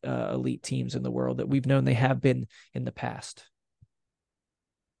elite teams in the world that we've known they have been in the past?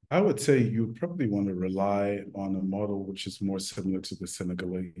 I would say you probably want to rely on a model which is more similar to the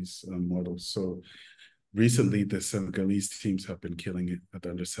Senegalese model. So recently, the Senegalese teams have been killing it at the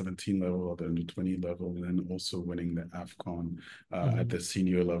under 17 level, or the under 20 level, and then also winning the AFCON at Mm-hmm. the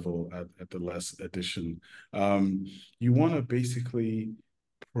senior level at the last edition. Um, you want to basically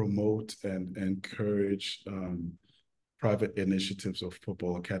promote and encourage private initiatives of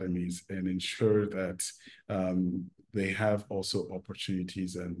football academies and ensure that they have also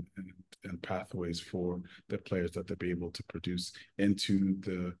opportunities and pathways for the players that they'll be able to produce into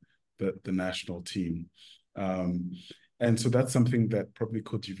the national team. Um, and so that's something that probably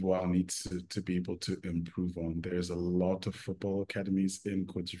Cote d'Ivoire needs to be able to improve on. There's a lot of football academies in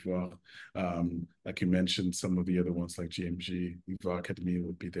Cote d'Ivoire. Like you mentioned, some of the other ones like GMG, Ivoire Academy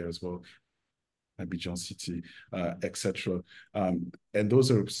would be there as well. Abidjan City, etc. And those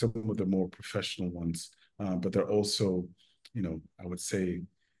are some of the more professional ones. But they're also, I would say,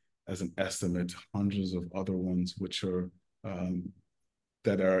 as an estimate, hundreds of other ones which are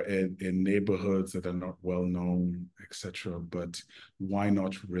that are in neighborhoods that are not well known, etc. But why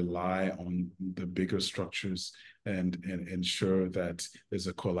not rely on the bigger structures and ensure that there's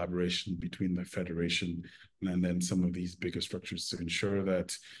a collaboration between the federation and then some of these bigger structures to ensure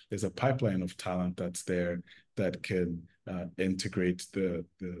that there's a pipeline of talent that's there that can integrate the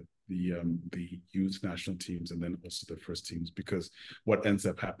youth national teams and then also the first teams, because what ends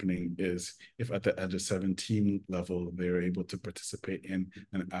up happening is if at the under 17 level they're able to participate in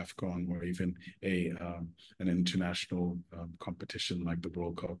an AFCON or even an international competition like the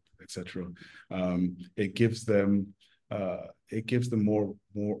World Cup, etc. It gives them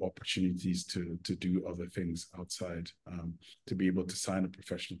more opportunities to do other things outside, to be able to sign a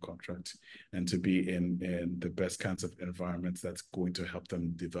professional contract and to be in the best kinds of environments that's going to help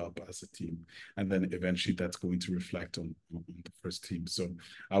them develop as a team, and then eventually that's going to reflect on the first team. So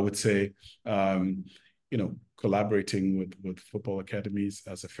I would say, collaborating with football academies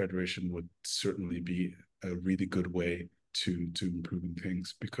as a federation would certainly be a really good way to improving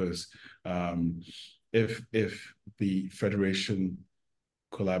things, because if the federation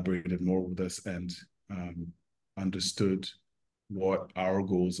collaborated more with us and understood what our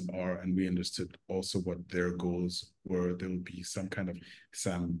goals are, and we understood also what their goals were, there would be some kind of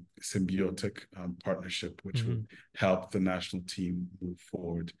some symbiotic partnership, which would Mm-hmm. help the national team move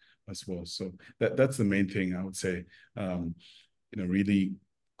forward as well. So that's the main thing I would say. Um, really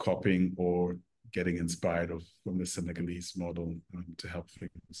copying or getting inspired from the Senegalese model to help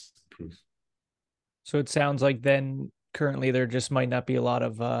things improve. So it sounds like then currently there just might not be a lot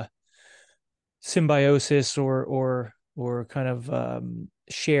of symbiosis or kind of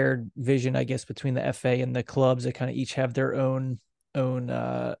shared vision, I guess, between the FA and the clubs that kind of each have their own own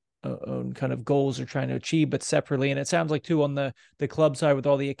kind of goals they're trying to achieve, but separately. And it sounds like too on the club side with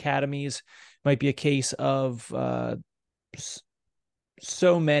all the academies might be a case of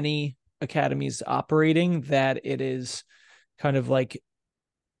so many academies operating that it is kind of like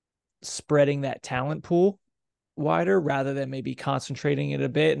spreading that talent pool wider rather than maybe concentrating it a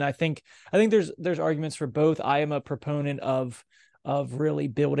bit. And I think there's arguments for both. I am a proponent of really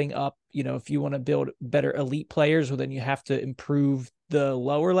building up, if you want to build better elite players, well then you have to improve the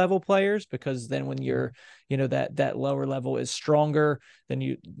lower level players, because then when you're, that lower level is stronger, then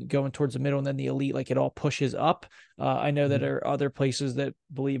you going towards the middle, and then the elite, like it all pushes up. I know that there are other places that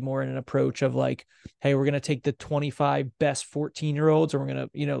believe more in an approach of like, hey, we're going to take the 25 best 14-year-olds, or we're going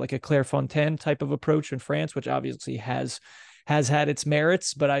to, like a Clairefontaine type of approach in France, which obviously has had its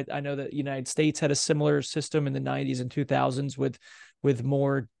merits. But I know that the United States had a similar system in the 90s and 2000s with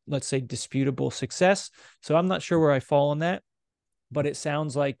more, let's say, disputable success. So I'm not sure where I fall on that, but it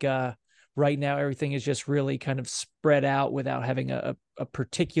sounds like right now everything is just really kind of spread out without having a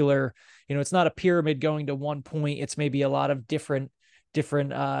particular, it's not a pyramid going to one point. It's maybe a lot of different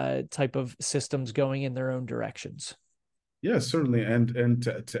type of systems going in their own directions. Yeah, certainly. And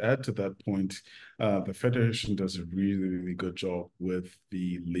to add to that point, the federation does a really, really good job with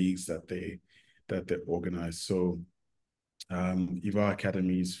the leagues that they organize. So Ivar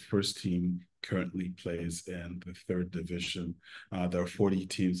Academy's first team currently plays in the third division. There are 40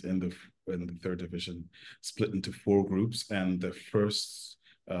 teams in the third division, split into four groups, and the first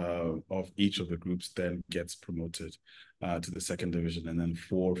of each of the groups then gets promoted to the second division, and then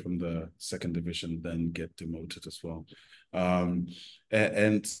four from the second division then get demoted as well.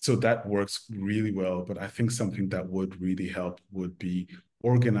 And so that works really well. But I think something that would really help would be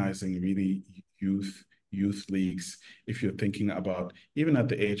organizing really youth leagues. If you're thinking about even at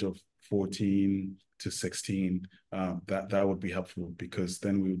the age of 14 to 16, that would be helpful, because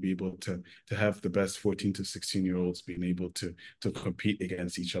then we would be able to have the best 14 to 16-year-olds being able to compete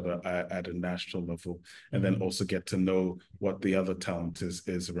against each other at a national level, and then Mm-hmm. also get to know what the other talent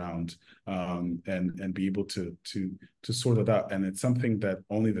is around, and be able to sort it out. And it's something that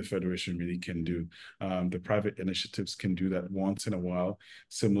only the federation really can do. The private initiatives can do that once in a while,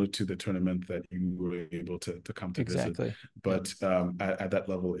 similar to the tournament that you were able to come to visit. Exactly. Yep. But at that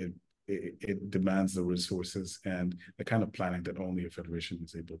level, it demands the resources and the kind of planning that only a federation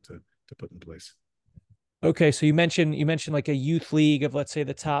is able to put in place. Okay, so you mentioned like a youth league of, let's say,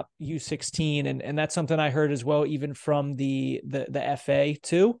 the top U16, and that's something I heard as well, even from the FA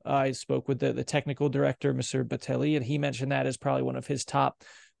too. I spoke with the technical director, Mr. Batelli, and he mentioned that as probably one of his top,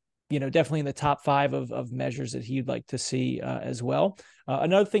 definitely in the top five of measures that he'd like to see as well.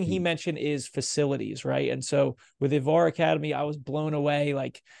 Another thing he mentioned is facilities, right? And so with Ivar Academy, I was blown away.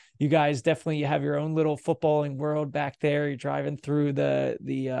 Like, you guys definitely have your own little footballing world back there. You're driving through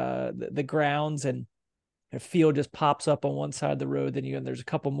the grounds, and a field just pops up on one side of the road, then there's a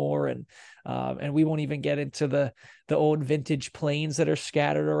couple more, and we won't even get into the old vintage planes that are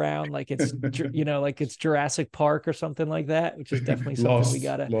scattered around, like it's like it's Jurassic Park or something like that, which is definitely something we Lost,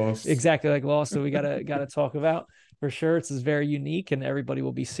 gotta, lost. exactly like Lost, so we gotta talk about for sure. It's very unique, and everybody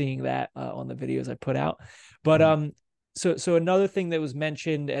will be seeing that on the videos I put out. But so another thing that was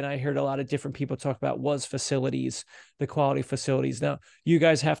mentioned, and I heard a lot of different people talk about, was facilities, the quality of facilities. Now, you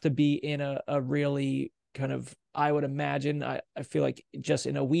guys have to be in a really kind of, I would imagine, I feel like just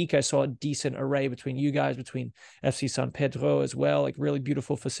in a week I saw a decent array between you guys, between FC San Pedro as well, like really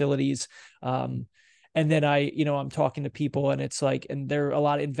beautiful facilities. And then I'm talking to people, and it's like, and there are a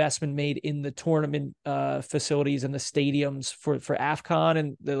lot of investment made in the tournament facilities and the stadiums for AFCON,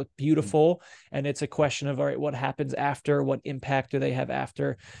 and they look beautiful. And it's a question of, all right, what happens after? What impact do they have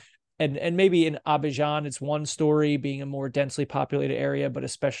after? And maybe in Abidjan, it's one story, being a more densely populated area, but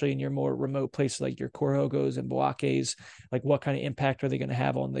especially in your more remote places like your Corhogos and Boakes, like what kind of impact are they going to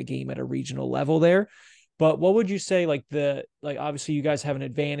have on the game at a regional level there? But what would you say, like obviously you guys have an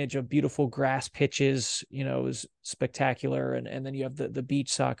advantage of beautiful grass pitches, is spectacular. And then you have the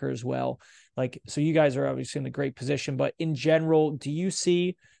beach soccer as well. Like, so you guys are obviously in a great position, but in general, do you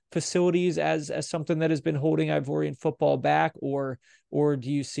see facilities as something that has been holding Ivorian football back, or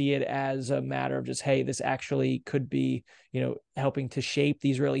do you see it as a matter of just, hey, this actually could be, helping to shape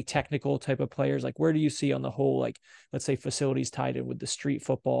these really technical type of players? Like, where do you see on the whole, like, let's say facilities tied in with the street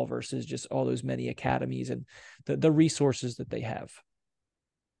football versus just all those many academies and the resources that they have?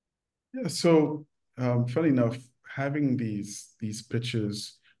 Yeah, so funny enough, having these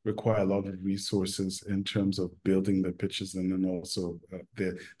pitches require a lot of resources in terms of building the pitches and then also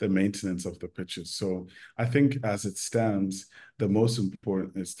the maintenance of the pitches. So I think as it stands, the most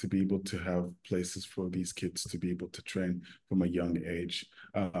important is to be able to have places for these kids to be able to train from a young age.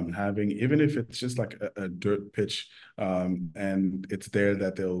 Having even if it's just like a dirt pitch, and it's there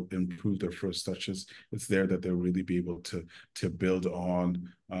that they'll improve their first touches. It's there that they'll really be able to build on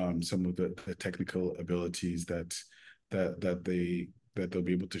some of the technical abilities that they'll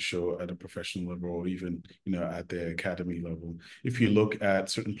be able to show at a professional level or even at the academy level. If you look at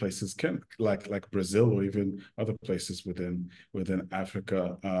certain places, like Brazil or even other places within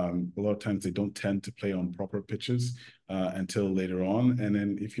Africa, a lot of times they don't tend to play on proper pitches until later on. And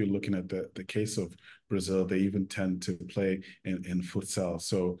then if you're looking at the case of Brazil, they even tend to play in futsal.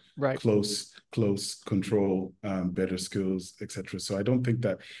 So Right. close control, better skills, etc. So I don't think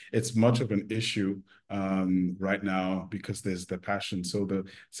that it's much of an issue right now because there's the passion. So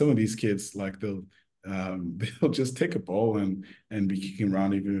some of these kids like they'll just take a ball and be kicking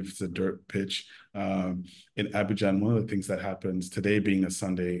around even if it's a dirt pitch. In Abidjan, one of the things that happens today being a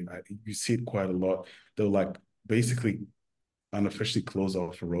Sunday, you see it quite a lot. They'll like basically unofficially close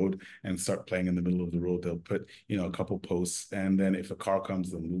off a road and start playing in the middle of the road. They'll put, a couple posts, and then if a car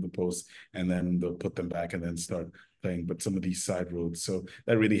comes, they'll move the posts, and then they'll put them back and then start playing. But some of these side roads, so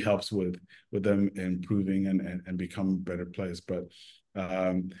that really helps with them improving and becoming better players. But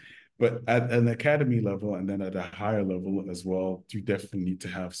at an academy level and then at a higher level as well, you definitely need to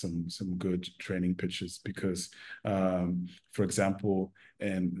have some good training pitches because, for example,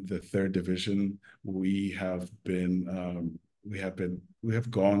 in the third division, we have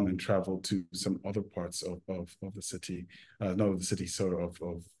gone and traveled to some other parts of the city, not of the city, sort of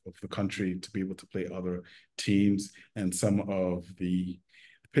the country to be able to play other teams. And some of the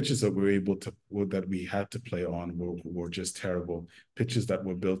pitches that we had to play on were just terrible pitches that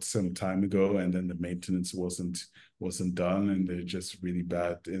were built some time ago, and then the maintenance wasn't done, and they're just really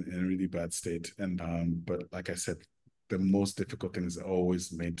bad in a really bad state. And but like I said, the most difficult thing is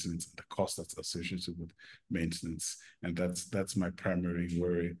always maintenance and the cost that's associated with maintenance. And that's my primary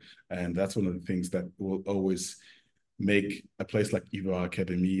worry. And that's one of the things that will always make a place like Ivoire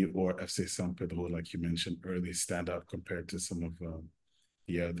Academy or FC San Pedro, like you mentioned earlier, stand out compared to some of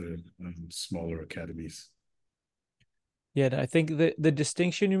the other smaller academies. Yeah, I think the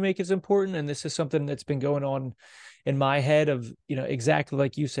distinction you make is important, and this is something that's been going on in my head of, exactly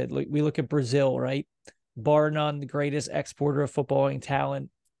like you said. Like, we look at Brazil, right? Bar none, the greatest exporter of footballing talent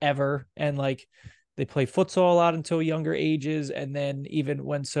ever, and like they play futsal a lot until younger ages, and then even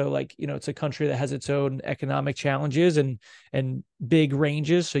when like it's a country that has its own economic challenges and big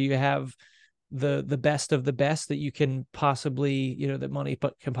ranges, so you have the best of the best that you can possibly, that money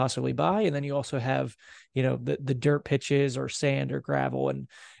can possibly buy, and then you also have, the dirt pitches or sand or gravel,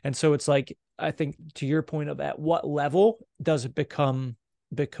 and so it's like, I think to your point of at what level does it become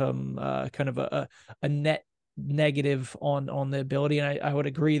kind of a net negative on the ability. And I would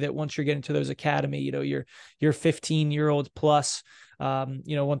agree that once you're getting to those academy, you're 15-year-old plus.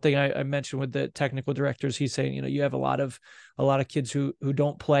 One thing I mentioned with the technical directors, he's saying, you have a lot of kids who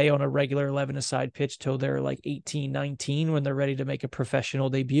don't play on a regular 11-a-side pitch till they're like 18, 19 when they're ready to make a professional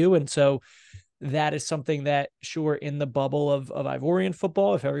debut. And so that is something that, sure, in the bubble of Ivorian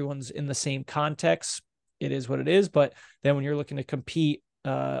football, if everyone's in the same context, it is what it is. But then when you're looking to compete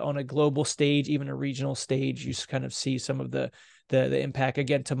on a global stage, even a regional stage, you kind of see some of the impact.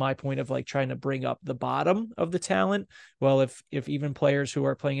 Again, to my point of like trying to bring up the bottom of the talent. Well, if even players who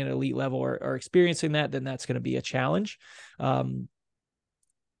are playing at elite level are experiencing that, then that's going to be a challenge.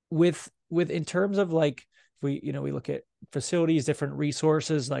 With in terms of like, we look at facilities, different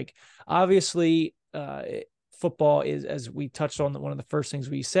resources, like obviously football is, as we touched on, one of the first things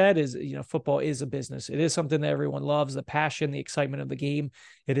we said is, football is a business. It is something that everyone loves, the passion, the excitement of the game.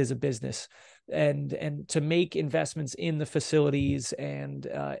 It is a business. And to make investments in the facilities and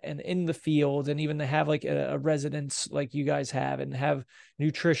in the field, and even to have like a residence like you guys have, and have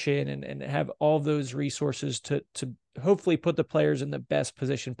nutrition and have all those resources to hopefully put the players in the best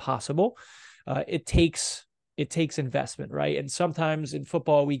position possible. It takes investment, right? And sometimes in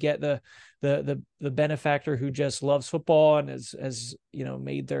football, we get the benefactor who just loves football and has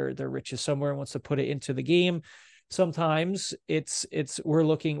made their riches somewhere and wants to put it into the game. sometimes it's we're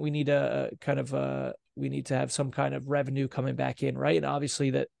looking, we need a kind of we need to have some kind of revenue coming back in, right? And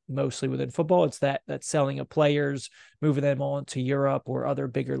obviously that mostly within football, it's that selling of players, moving them on to Europe or other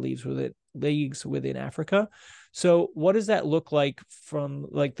bigger leagues within Africa. So what does that look like from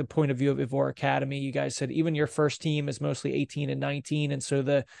like the point of view of Ivoire Academy? You guys said even your first team is mostly 18 and 19. And so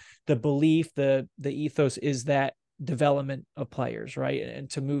the belief, the ethos is that development of players, right? And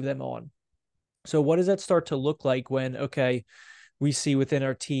to move them on. So what does that start to look like when, okay, we see within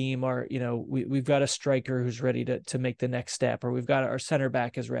our team, our, we've got a striker who's ready to make the next step, or we've got our center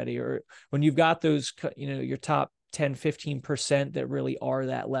back is ready, or when you've got those, your top 10, 15% that really are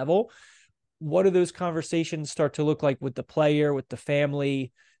that level, what do those conversations start to look like with the player, with the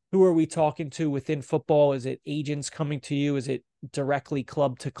family? Who are we talking to within football? Is it agents coming to you? Is it directly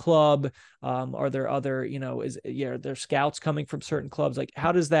club to club? Are there other, are there scouts coming from certain clubs? Like,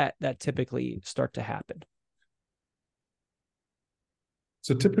 how does that typically start to happen?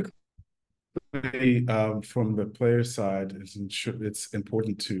 So typically, from the player side, it's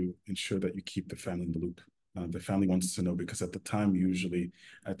important to ensure that you keep the family in the loop. The family wants to know because at the time, usually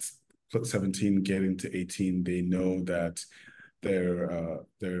at 17, getting to 18, they know that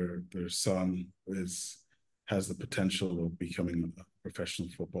their son is has the potential of becoming a professional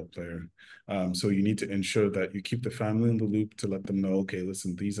football player. So you need to ensure that you keep the family in the loop to let them know, okay,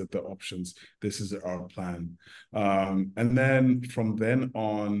 listen, these are the options. This is our plan. And then from then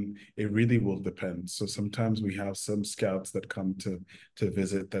on, it really will depend. So sometimes we have some scouts that come to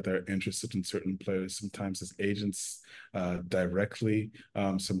visit that are interested in certain players. Sometimes as agents directly.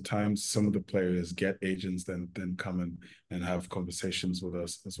 Sometimes some of the players get agents, then come and have conversations with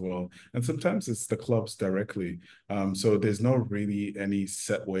us as well. And sometimes it's the clubs directly. So there's not really any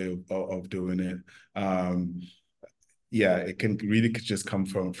set way of doing it. Yeah, it can really just come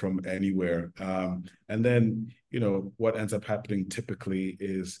from anywhere. And then, what ends up happening typically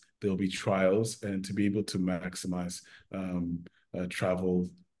is there'll be trials, and to be able to maximize travel,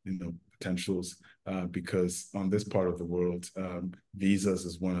 potentials, because on this part of the world, visas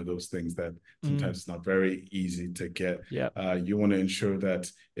is one of those things that Mm, sometimes it's not very easy to get. yeah. You want to ensure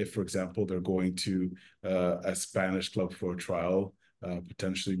that if, for example, they're going to a Spanish club for a trial,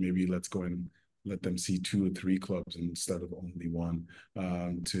 potentially maybe let's go and let them see two or three clubs instead of only one,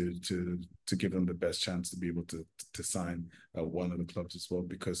 to give them the best chance to be able to sign one of the clubs as well,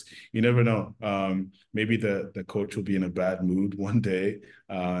 because you never know. Maybe the coach will be in a bad mood one day,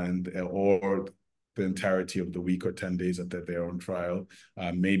 and or the entirety of the week or 10 days that they're on trial.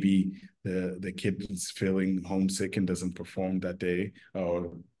 Maybe the kid is feeling homesick and doesn't perform that day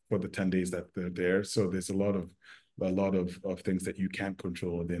or for the 10 days that they're there. So there's a lot of things that you can't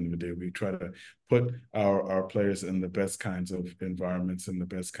control at the end of the day. We try to put our players in the best kinds of environments and the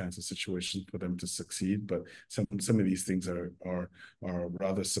best kinds of situations for them to succeed. But some of these things are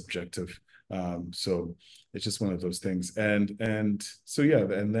rather subjective. So it's just one of those things. And so yeah,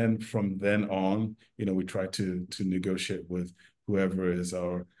 and then from then on, we try to negotiate with whoever is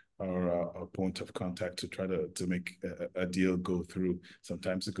our point of contact to try to make a deal go through.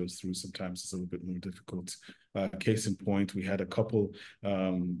 Sometimes it goes through, sometimes it's a little bit more difficult. Case in point, we had a couple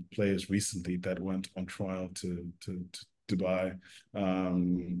players recently that went on trial to Dubai,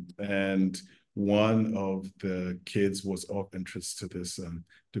 and one of the kids was of interest to this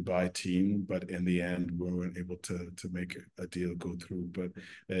Dubai team, but in the end, we weren't able to make a deal go through. But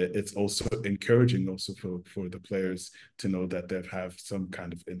it's also encouraging also for the players to know that they have some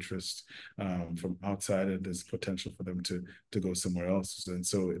kind of interest from outside, and there's potential for them to go somewhere else. And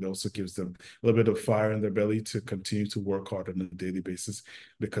so it also gives them a little bit of fire in their belly to continue to work hard on a daily basis,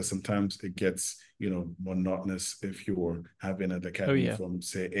 because sometimes it gets monotonous if you're having an Oh academy yeah. from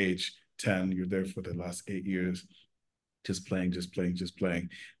say age 10, you're there for the last 8 years, just playing, just playing, just playing,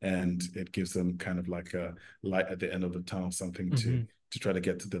 and it gives them kind of like a light at the end of the tunnel, something to Mm-hmm. try to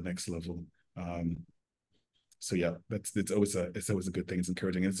get to the next level. So yeah, it's always a good thing. It's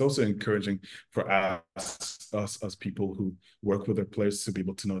encouraging. And it's also encouraging for us people who work with our players to be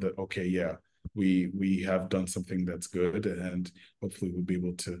able to know that, okay, yeah, we have done something that's good, and hopefully we'll be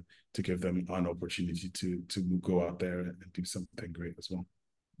able to give them an opportunity to go out there and do something great as well.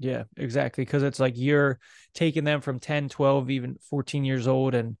 Yeah, exactly. Because it's like you're taking them from 10, 12, even 14 years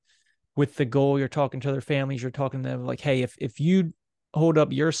old. And with the goal, you're talking to their families, you're talking to them like, hey, if you hold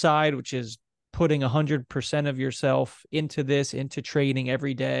up your side, which is putting 100% of yourself into this, into training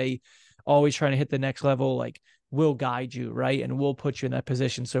every day, always trying to hit the next level, like we'll guide you, right? And we'll put you in that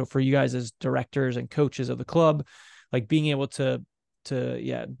position. So for you guys as directors and coaches of the club, like being able to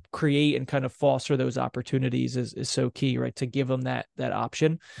create and kind of foster those opportunities is so key, right? To give them that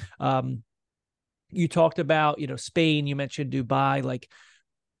option. um you talked about, Spain, you mentioned Dubai, like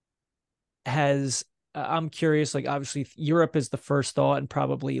has I'm curious, like obviously Europe is the first thought and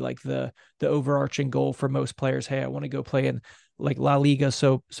probably like the overarching goal for most players. Hey, I want to go play in like La Liga,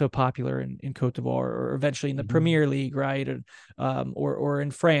 so popular in Cote d'Ivoire, or eventually in the Mhm. Premier League, right? And or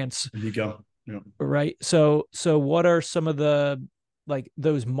in France, Liga. Yeah. right? So what are some of the like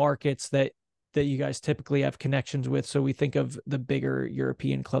those markets that you guys typically have connections with? So we think of the bigger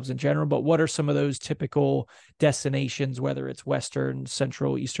European clubs in general, but what are some of those typical destinations, whether it's Western,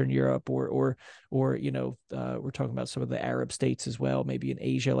 Central, Eastern Europe, or we're talking about some of the Arab states as well, maybe in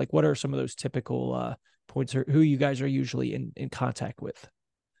Asia. Like, what are some of those typical points, or who you guys are usually in contact with?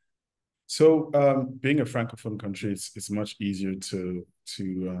 So being a francophone country, it's much easier to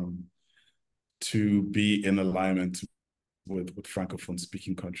be in alignment with francophone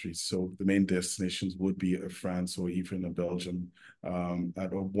speaking countries. So the main destinations would be a France or even a Belgium.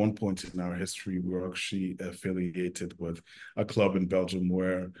 At one point in our history, we were actually affiliated with a club in Belgium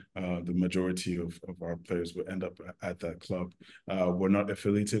where the majority of our players would end up at that club. We're not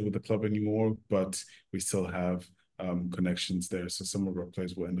affiliated with the club anymore, but we still have connections there. So some of our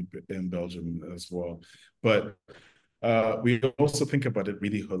players will end up in Belgium as well. But we also think about it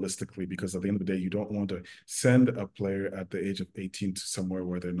really holistically because at the end of the day, you don't want to send a player at the age of 18 to somewhere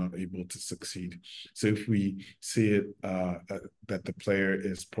where they're not able to succeed. So if we see it that the player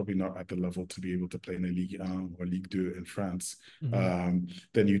is probably not at the level to be able to play in a Ligue 1 or Ligue 2 in France, Mm-hmm.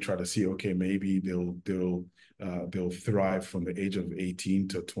 then you try to see, okay, maybe they'll thrive from the age of 18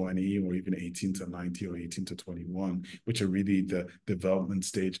 to 20 or even 18 to 90 or 18 to 21, which are really the development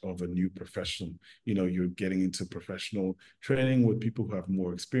stage of a new profession. You're getting into professional training with people who have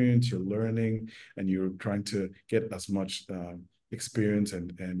more experience, you're learning, and you're trying to get as much experience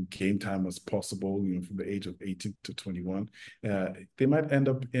and game time as possible, from the age of 18 to 21. They might end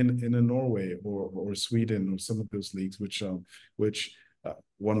up in a Norway or Sweden or some of those leagues, which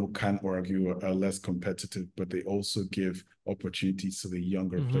one can argue are less competitive, but they also give opportunities to the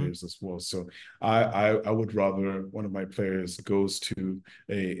younger Mm-hmm. players as well. So I would rather one of my players goes to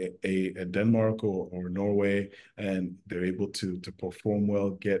a Denmark or Norway, and they're able to perform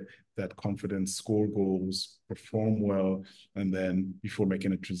well, get that confidence, score goals, perform well, and then before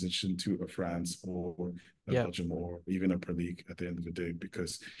making a transition to a France or a Yeah. Belgium or even a Pro League at the end of the day,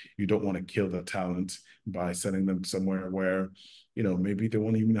 because you don't want to kill the talent by sending them somewhere where maybe they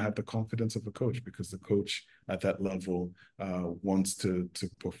won't even have the confidence of a coach because the coach at that level wants to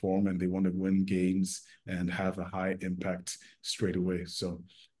perform and they want to win games and have a high impact straight away. So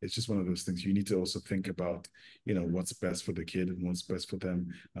it's just one of those things. You need to also think about, what's best for the kid and what's best for them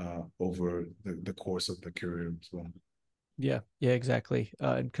over the course of the career as well. Yeah, exactly.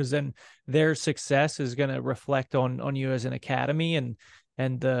 Because then their success is going to reflect on you as an academy, and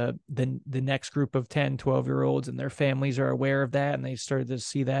the next group of 10, 12-year-olds and their families are aware of that, and they started to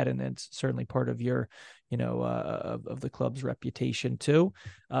see that, and it's certainly part of your, of the club's reputation too.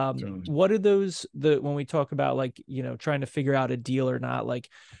 So, What are those the when we talk about like, trying to figure out a deal or not, like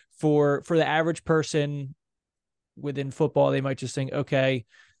for the average person within football, they might just think, okay,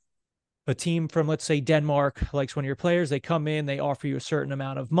 a team from, let's say, Denmark likes one of your players. They come in, they offer you a certain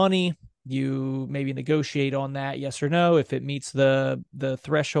amount of money. You maybe negotiate on that, yes or no. If it meets the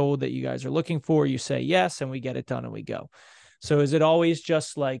threshold that you guys are looking for, you say yes, and we get it done and we go. So is it always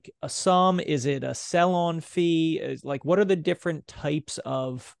just like a sum? Is it a sell-on fee? Is like what are the different types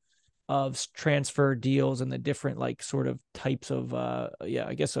of transfer deals and the different like sort of types of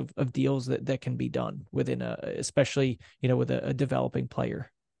I guess of deals that can be done within especially with a developing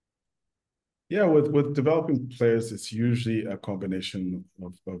player. yeah, with developing players, it's usually a combination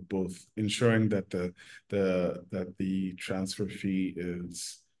of both ensuring that the transfer fee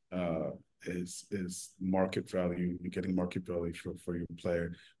is market value. You're getting market value for your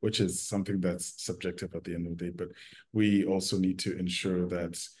player, which is something that's subjective at the end of the day. But we also need to ensure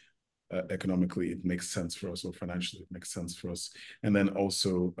that economically it makes sense for us or financially it makes sense for us, and then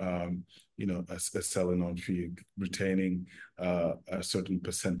also a selling on fee, retaining a certain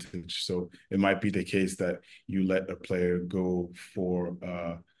percentage. So it might be the case that you let a player go for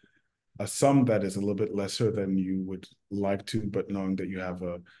a sum that is a little bit lesser than you would like to, but knowing that you have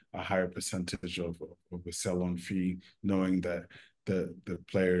a higher percentage of a sell-on fee, knowing that the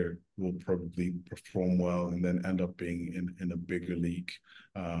player will probably perform well and then end up being in a bigger league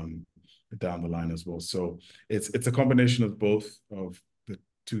down the line as well. So it's a combination of both of the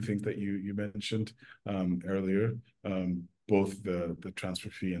two things that you mentioned earlier. Both the transfer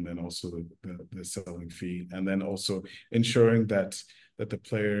fee and then also the selling fee, and then also ensuring that the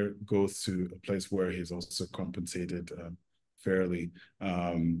player goes to a place where he's also compensated fairly,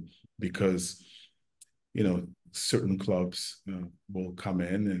 because certain clubs will come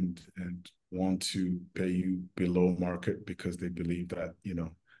in and want to pay you below market because they believe that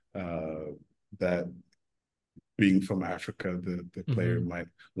that being from Africa, the player Hmm. might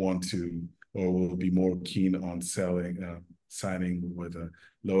want to or will be more keen on signing with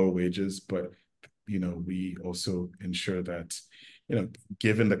lower wages. But we also ensure that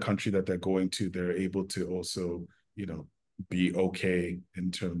given the country that they're going to, they're able to also be okay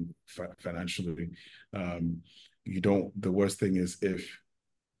in term financially. Um, you don't. The worst thing is if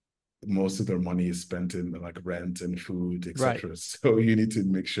most of their money is spent in like rent and food, Right. etc. So you need to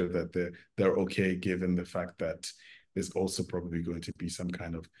make sure that they're okay, given the fact that there's also probably going to be some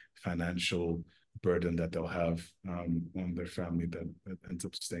kind of financial burden that they'll have on their family that ends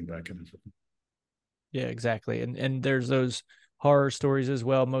up staying back in Africa. Yeah, exactly. And there's those horror stories as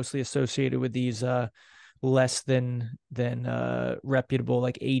well, mostly associated with these less than reputable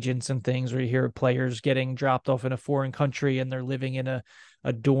like agents and things, where you hear players getting dropped off in a foreign country and they're living in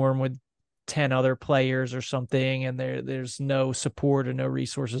a dorm with 10 other players or something, and there's no support or no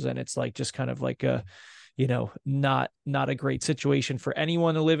resources, and it's like just kind of like a not a great situation for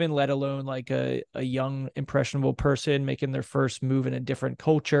anyone to live in, let alone like a young impressionable person making their first move in a different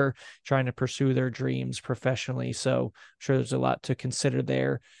culture, trying to pursue their dreams professionally. So I'm sure there's a lot to consider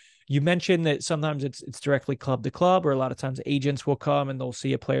there. You mentioned that sometimes it's directly club to club, or a lot of times agents will come and they'll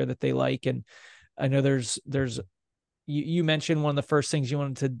see a player that they like. And I know there's you mentioned one of the first things you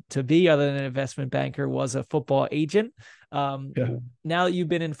wanted to be other than an investment banker was a football agent. Um, Yeah. Now that you've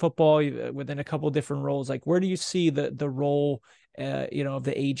been in football within a couple of different roles, like where do you see the role, of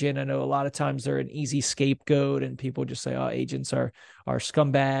the agent? I know a lot of times they're an easy scapegoat, and people just say, "Oh, agents are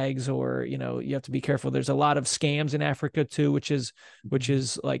scumbags," or you have to be careful. There's a lot of scams in Africa too, which is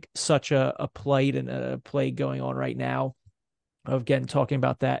like such a plight and a plague going on right now, of again talking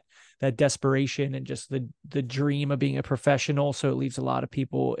about that desperation and just the dream of being a professional. So it leaves a lot of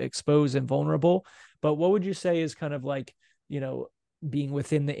people exposed and vulnerable. But what would you say is kind of like, you know being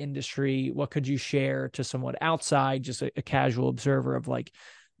within the industry, what could you share to someone outside, just a casual observer, of like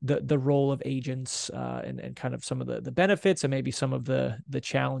the role of agents, and kind of some of the benefits and maybe some of the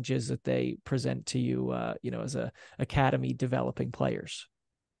challenges that they present to you, as a academy developing players?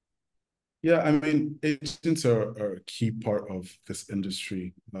 Yeah, I mean, agents are a key part of this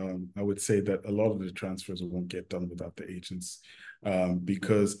industry. I would say that a lot of the transfers won't get done without the agents,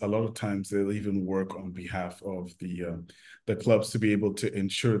 because a lot of times they'll even work on behalf of the clubs to be able to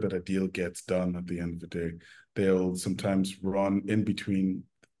ensure that a deal gets done at the end of the day. They'll sometimes run in between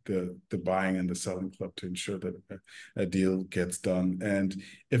the buying and the selling club to ensure that a deal gets done. And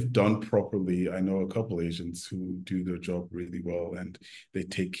if done properly, I know a couple agents who do their job really well and they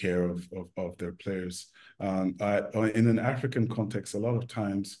take care of their players. In an African context, a lot of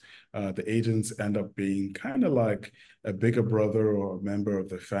times the agents end up being kind of like a bigger brother or a member of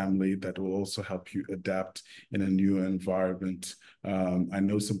the family that will also help you adapt in a new environment. I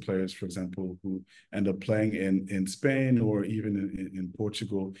know some players, for example, who end up playing in Spain or even in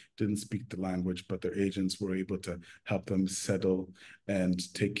Portugal, didn't speak the language, but their agents were able to help them settle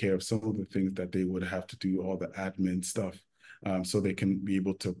and take care of some of the things that they would have to do, all the admin stuff, so they can be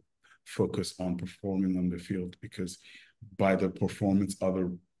able to focus on performing on the field, because by the performance,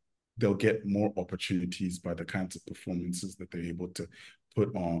 they'll get more opportunities by the kinds of performances that they're able to put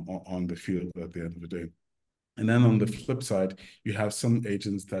on the field at the end of the day. And then on the flip side, you have some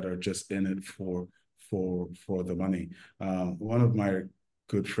agents that are just in it for the money. One of my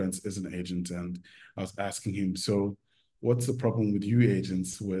good friends is an agent, and I was asking him, so what's the problem with you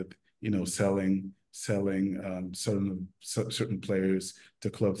agents with selling certain players to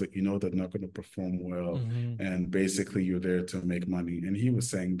clubs that they're not going to perform well, Mm-hmm. and basically you're there to make money. And he was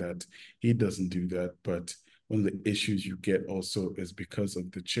saying that he doesn't do that, but one of the issues you get also is because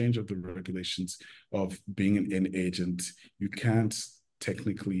of the change of the regulations of being an agent. You can't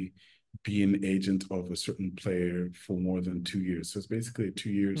technically be an agent of a certain player for more than 2 years. So it's basically 2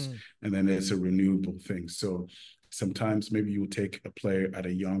 years, Mm. and then it's a renewable thing. So sometimes maybe you will take a player at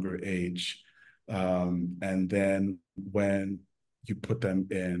a younger age, and then when you put them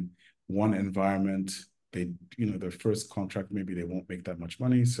in one environment, their first contract, maybe they won't make that much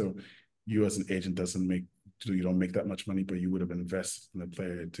money. So you as an agent doesn't make you don't make that much money, but you would have invested in the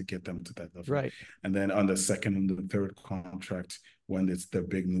player to get them to that level. Right. And then on the second and the third contract, when it's the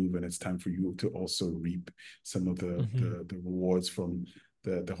big move and it's time for you to also reap some of the Mm-hmm. the, the rewards from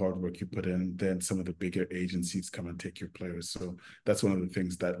the hard work you put in, then some of the bigger agencies come and take your players. So that's one of the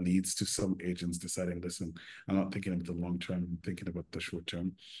things that leads to some agents deciding, listen, I'm not thinking about the long term, I'm thinking about the short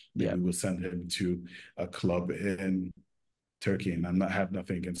term. Yeah. Maybe we'll send him to a club in Turkey, and have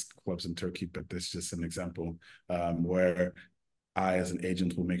nothing against clubs in Turkey, but this is just an example where I, as an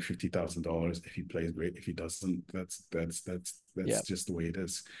agent, will make $50,000 if he plays great. If he doesn't, Yeah, that's just the way it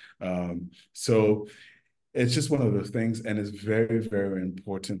is. So it's just one of those things, and it's very, very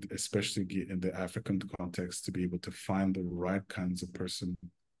important, especially in the African context, to be able to find the right kinds of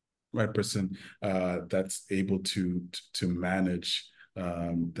right person that's able to manage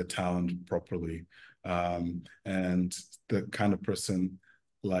the talent properly, and the kind of person,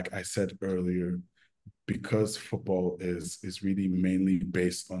 like I said earlier, because football is really mainly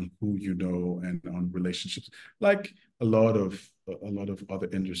based on who you know and on relationships, like a lot of other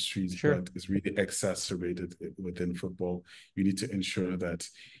industries, sure. but it's really exacerbated within football. You need to ensure that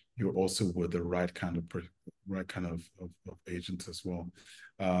you're also with the right kind of agents as well,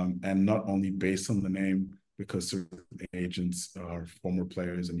 and not only based on the name, because certain agents are former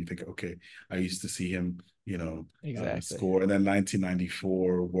players and you think, okay, I used to see him, Exactly. score in the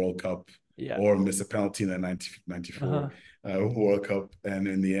 1994 World Cup Yeah. or miss a penalty in the 1994 Uh-huh. World Cup, and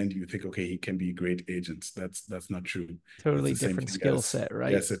in the end you think, okay, he can be great agents. That's not true. It's Totally the same different thing skill as, set,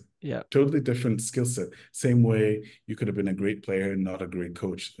 right? yes, a Yeah. totally different skill set. Same way you could have been a great player and not a great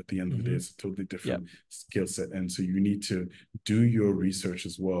coach. At the end of the day, Mm-hmm. it's a totally Yeah. different skill set, and so you need to do your research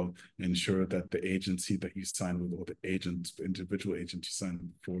as well. Ensure that the agency that you sign with, or the agent, individual agent you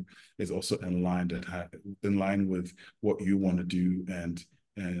sign for, is also in line with what you want to do, and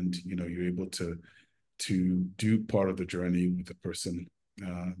you're able to do part of the journey with the person,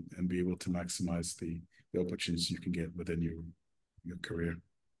 and be able to maximize the opportunities you can get within your career.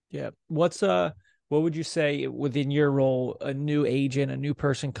 Yeah. What would you say within your role, a new agent, a new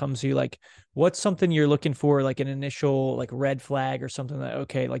person comes to you, like what's something you're looking for, like an initial like red flag or something that,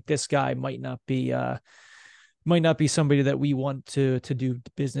 okay, like this guy might not be somebody that we want to do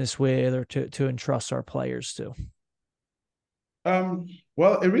business with or to entrust our players to.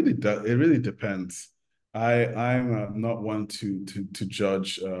 Well, it really does. It really depends. I'm not one to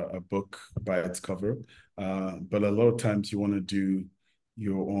judge a book by its cover, but a lot of times you want to do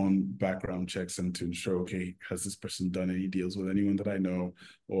your own background checks and to ensure, okay, has this person done any deals with anyone that I know,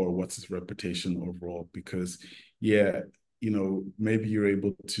 or what's his reputation overall? Because, yeah, maybe you're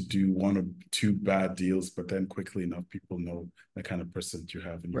able to do one or two bad deals, but then quickly enough, people know the kind of person that you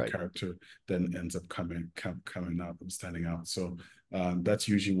have, and your Right. character then ends up coming out and standing out. So that's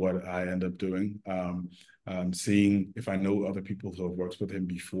usually what I end up doing. Seeing if I know other people who have worked with him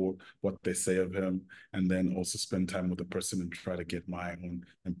before, what they say of him, and then also spend time with the person and try to get my own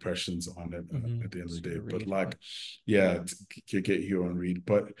impressions on it Mm-hmm. at the end of So the you day. But read. like, yeah, to get your own read.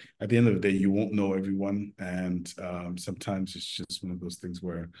 But at the end of the day, you won't know everyone, and sometimes it's just one of those things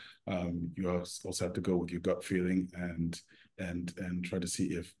where you also have to go with your gut feeling, and try to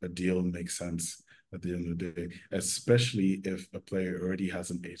see if a deal makes sense at the end of the day, especially if a player already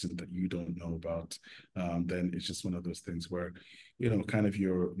has an agent that you don't know about. Then it's just one of those things where, kind of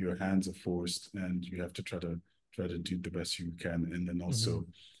your hands are forced, and you have to try to do the best you can, and then Mm-hmm. also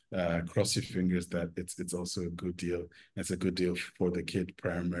cross your fingers that it's also a good deal. It's a good deal for the kid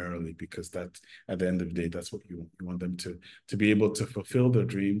primarily, because that, at the end of the day, that's what you want them to be able to fulfill their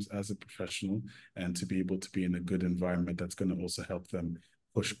dreams as a professional, and to be able to be in a good environment that's going to also help them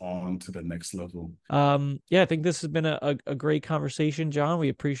push on to the next level. Yeah, I think this has been a great conversation, John. We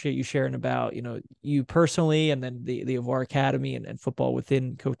appreciate you sharing about, you personally and then the Ivoire Academy and football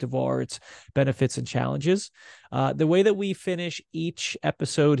within Cote d'Ivoire, its benefits and challenges. The way that we finish each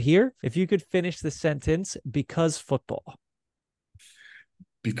episode here, if you could finish the sentence, because football.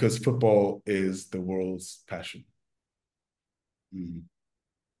 Because football is the world's passion. Mm,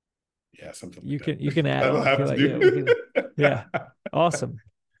 yeah, something like You can that. add That'll on if have you to like. Yeah, we can. do. Yeah. Awesome.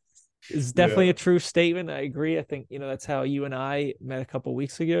 It's definitely Yeah. a true statement. I agree. I think, that's how you and I met a couple of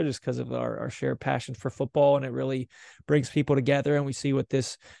weeks ago, just because of our shared passion for football. And it really brings people together. And we see what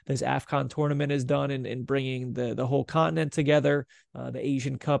this AFCON tournament has done in bringing the whole continent together. The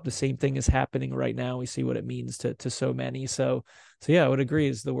Asian Cup, the same thing is happening right now. We see what it means to so many. So yeah, I would agree.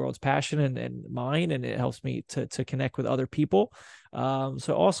 It's the world's passion and mine, and it helps me to connect with other people.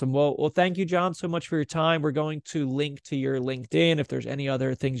 So awesome. Well, thank you, John, so much for your time. We're going to link to your LinkedIn. If there's any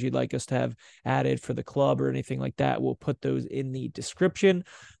other things you'd like us to have added for the club or anything like that, we'll put those in the description.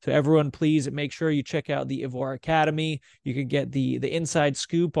 So everyone, please make sure you check out the Ivoire Academy. You can get the inside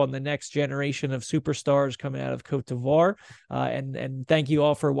scoop on the next generation of superstars coming out of Cote d'Ivoire. And thank you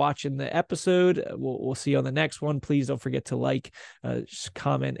all for watching the episode. We'll see you on the next one. Please don't forget to like,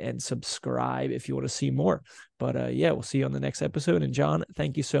 comment, and subscribe if you want to see more. But yeah, we'll see you on the next episode. And John,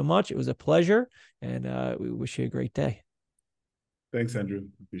 thank you so much. It was a pleasure, and we wish you a great day. Thanks, Andrew.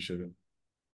 Appreciate it.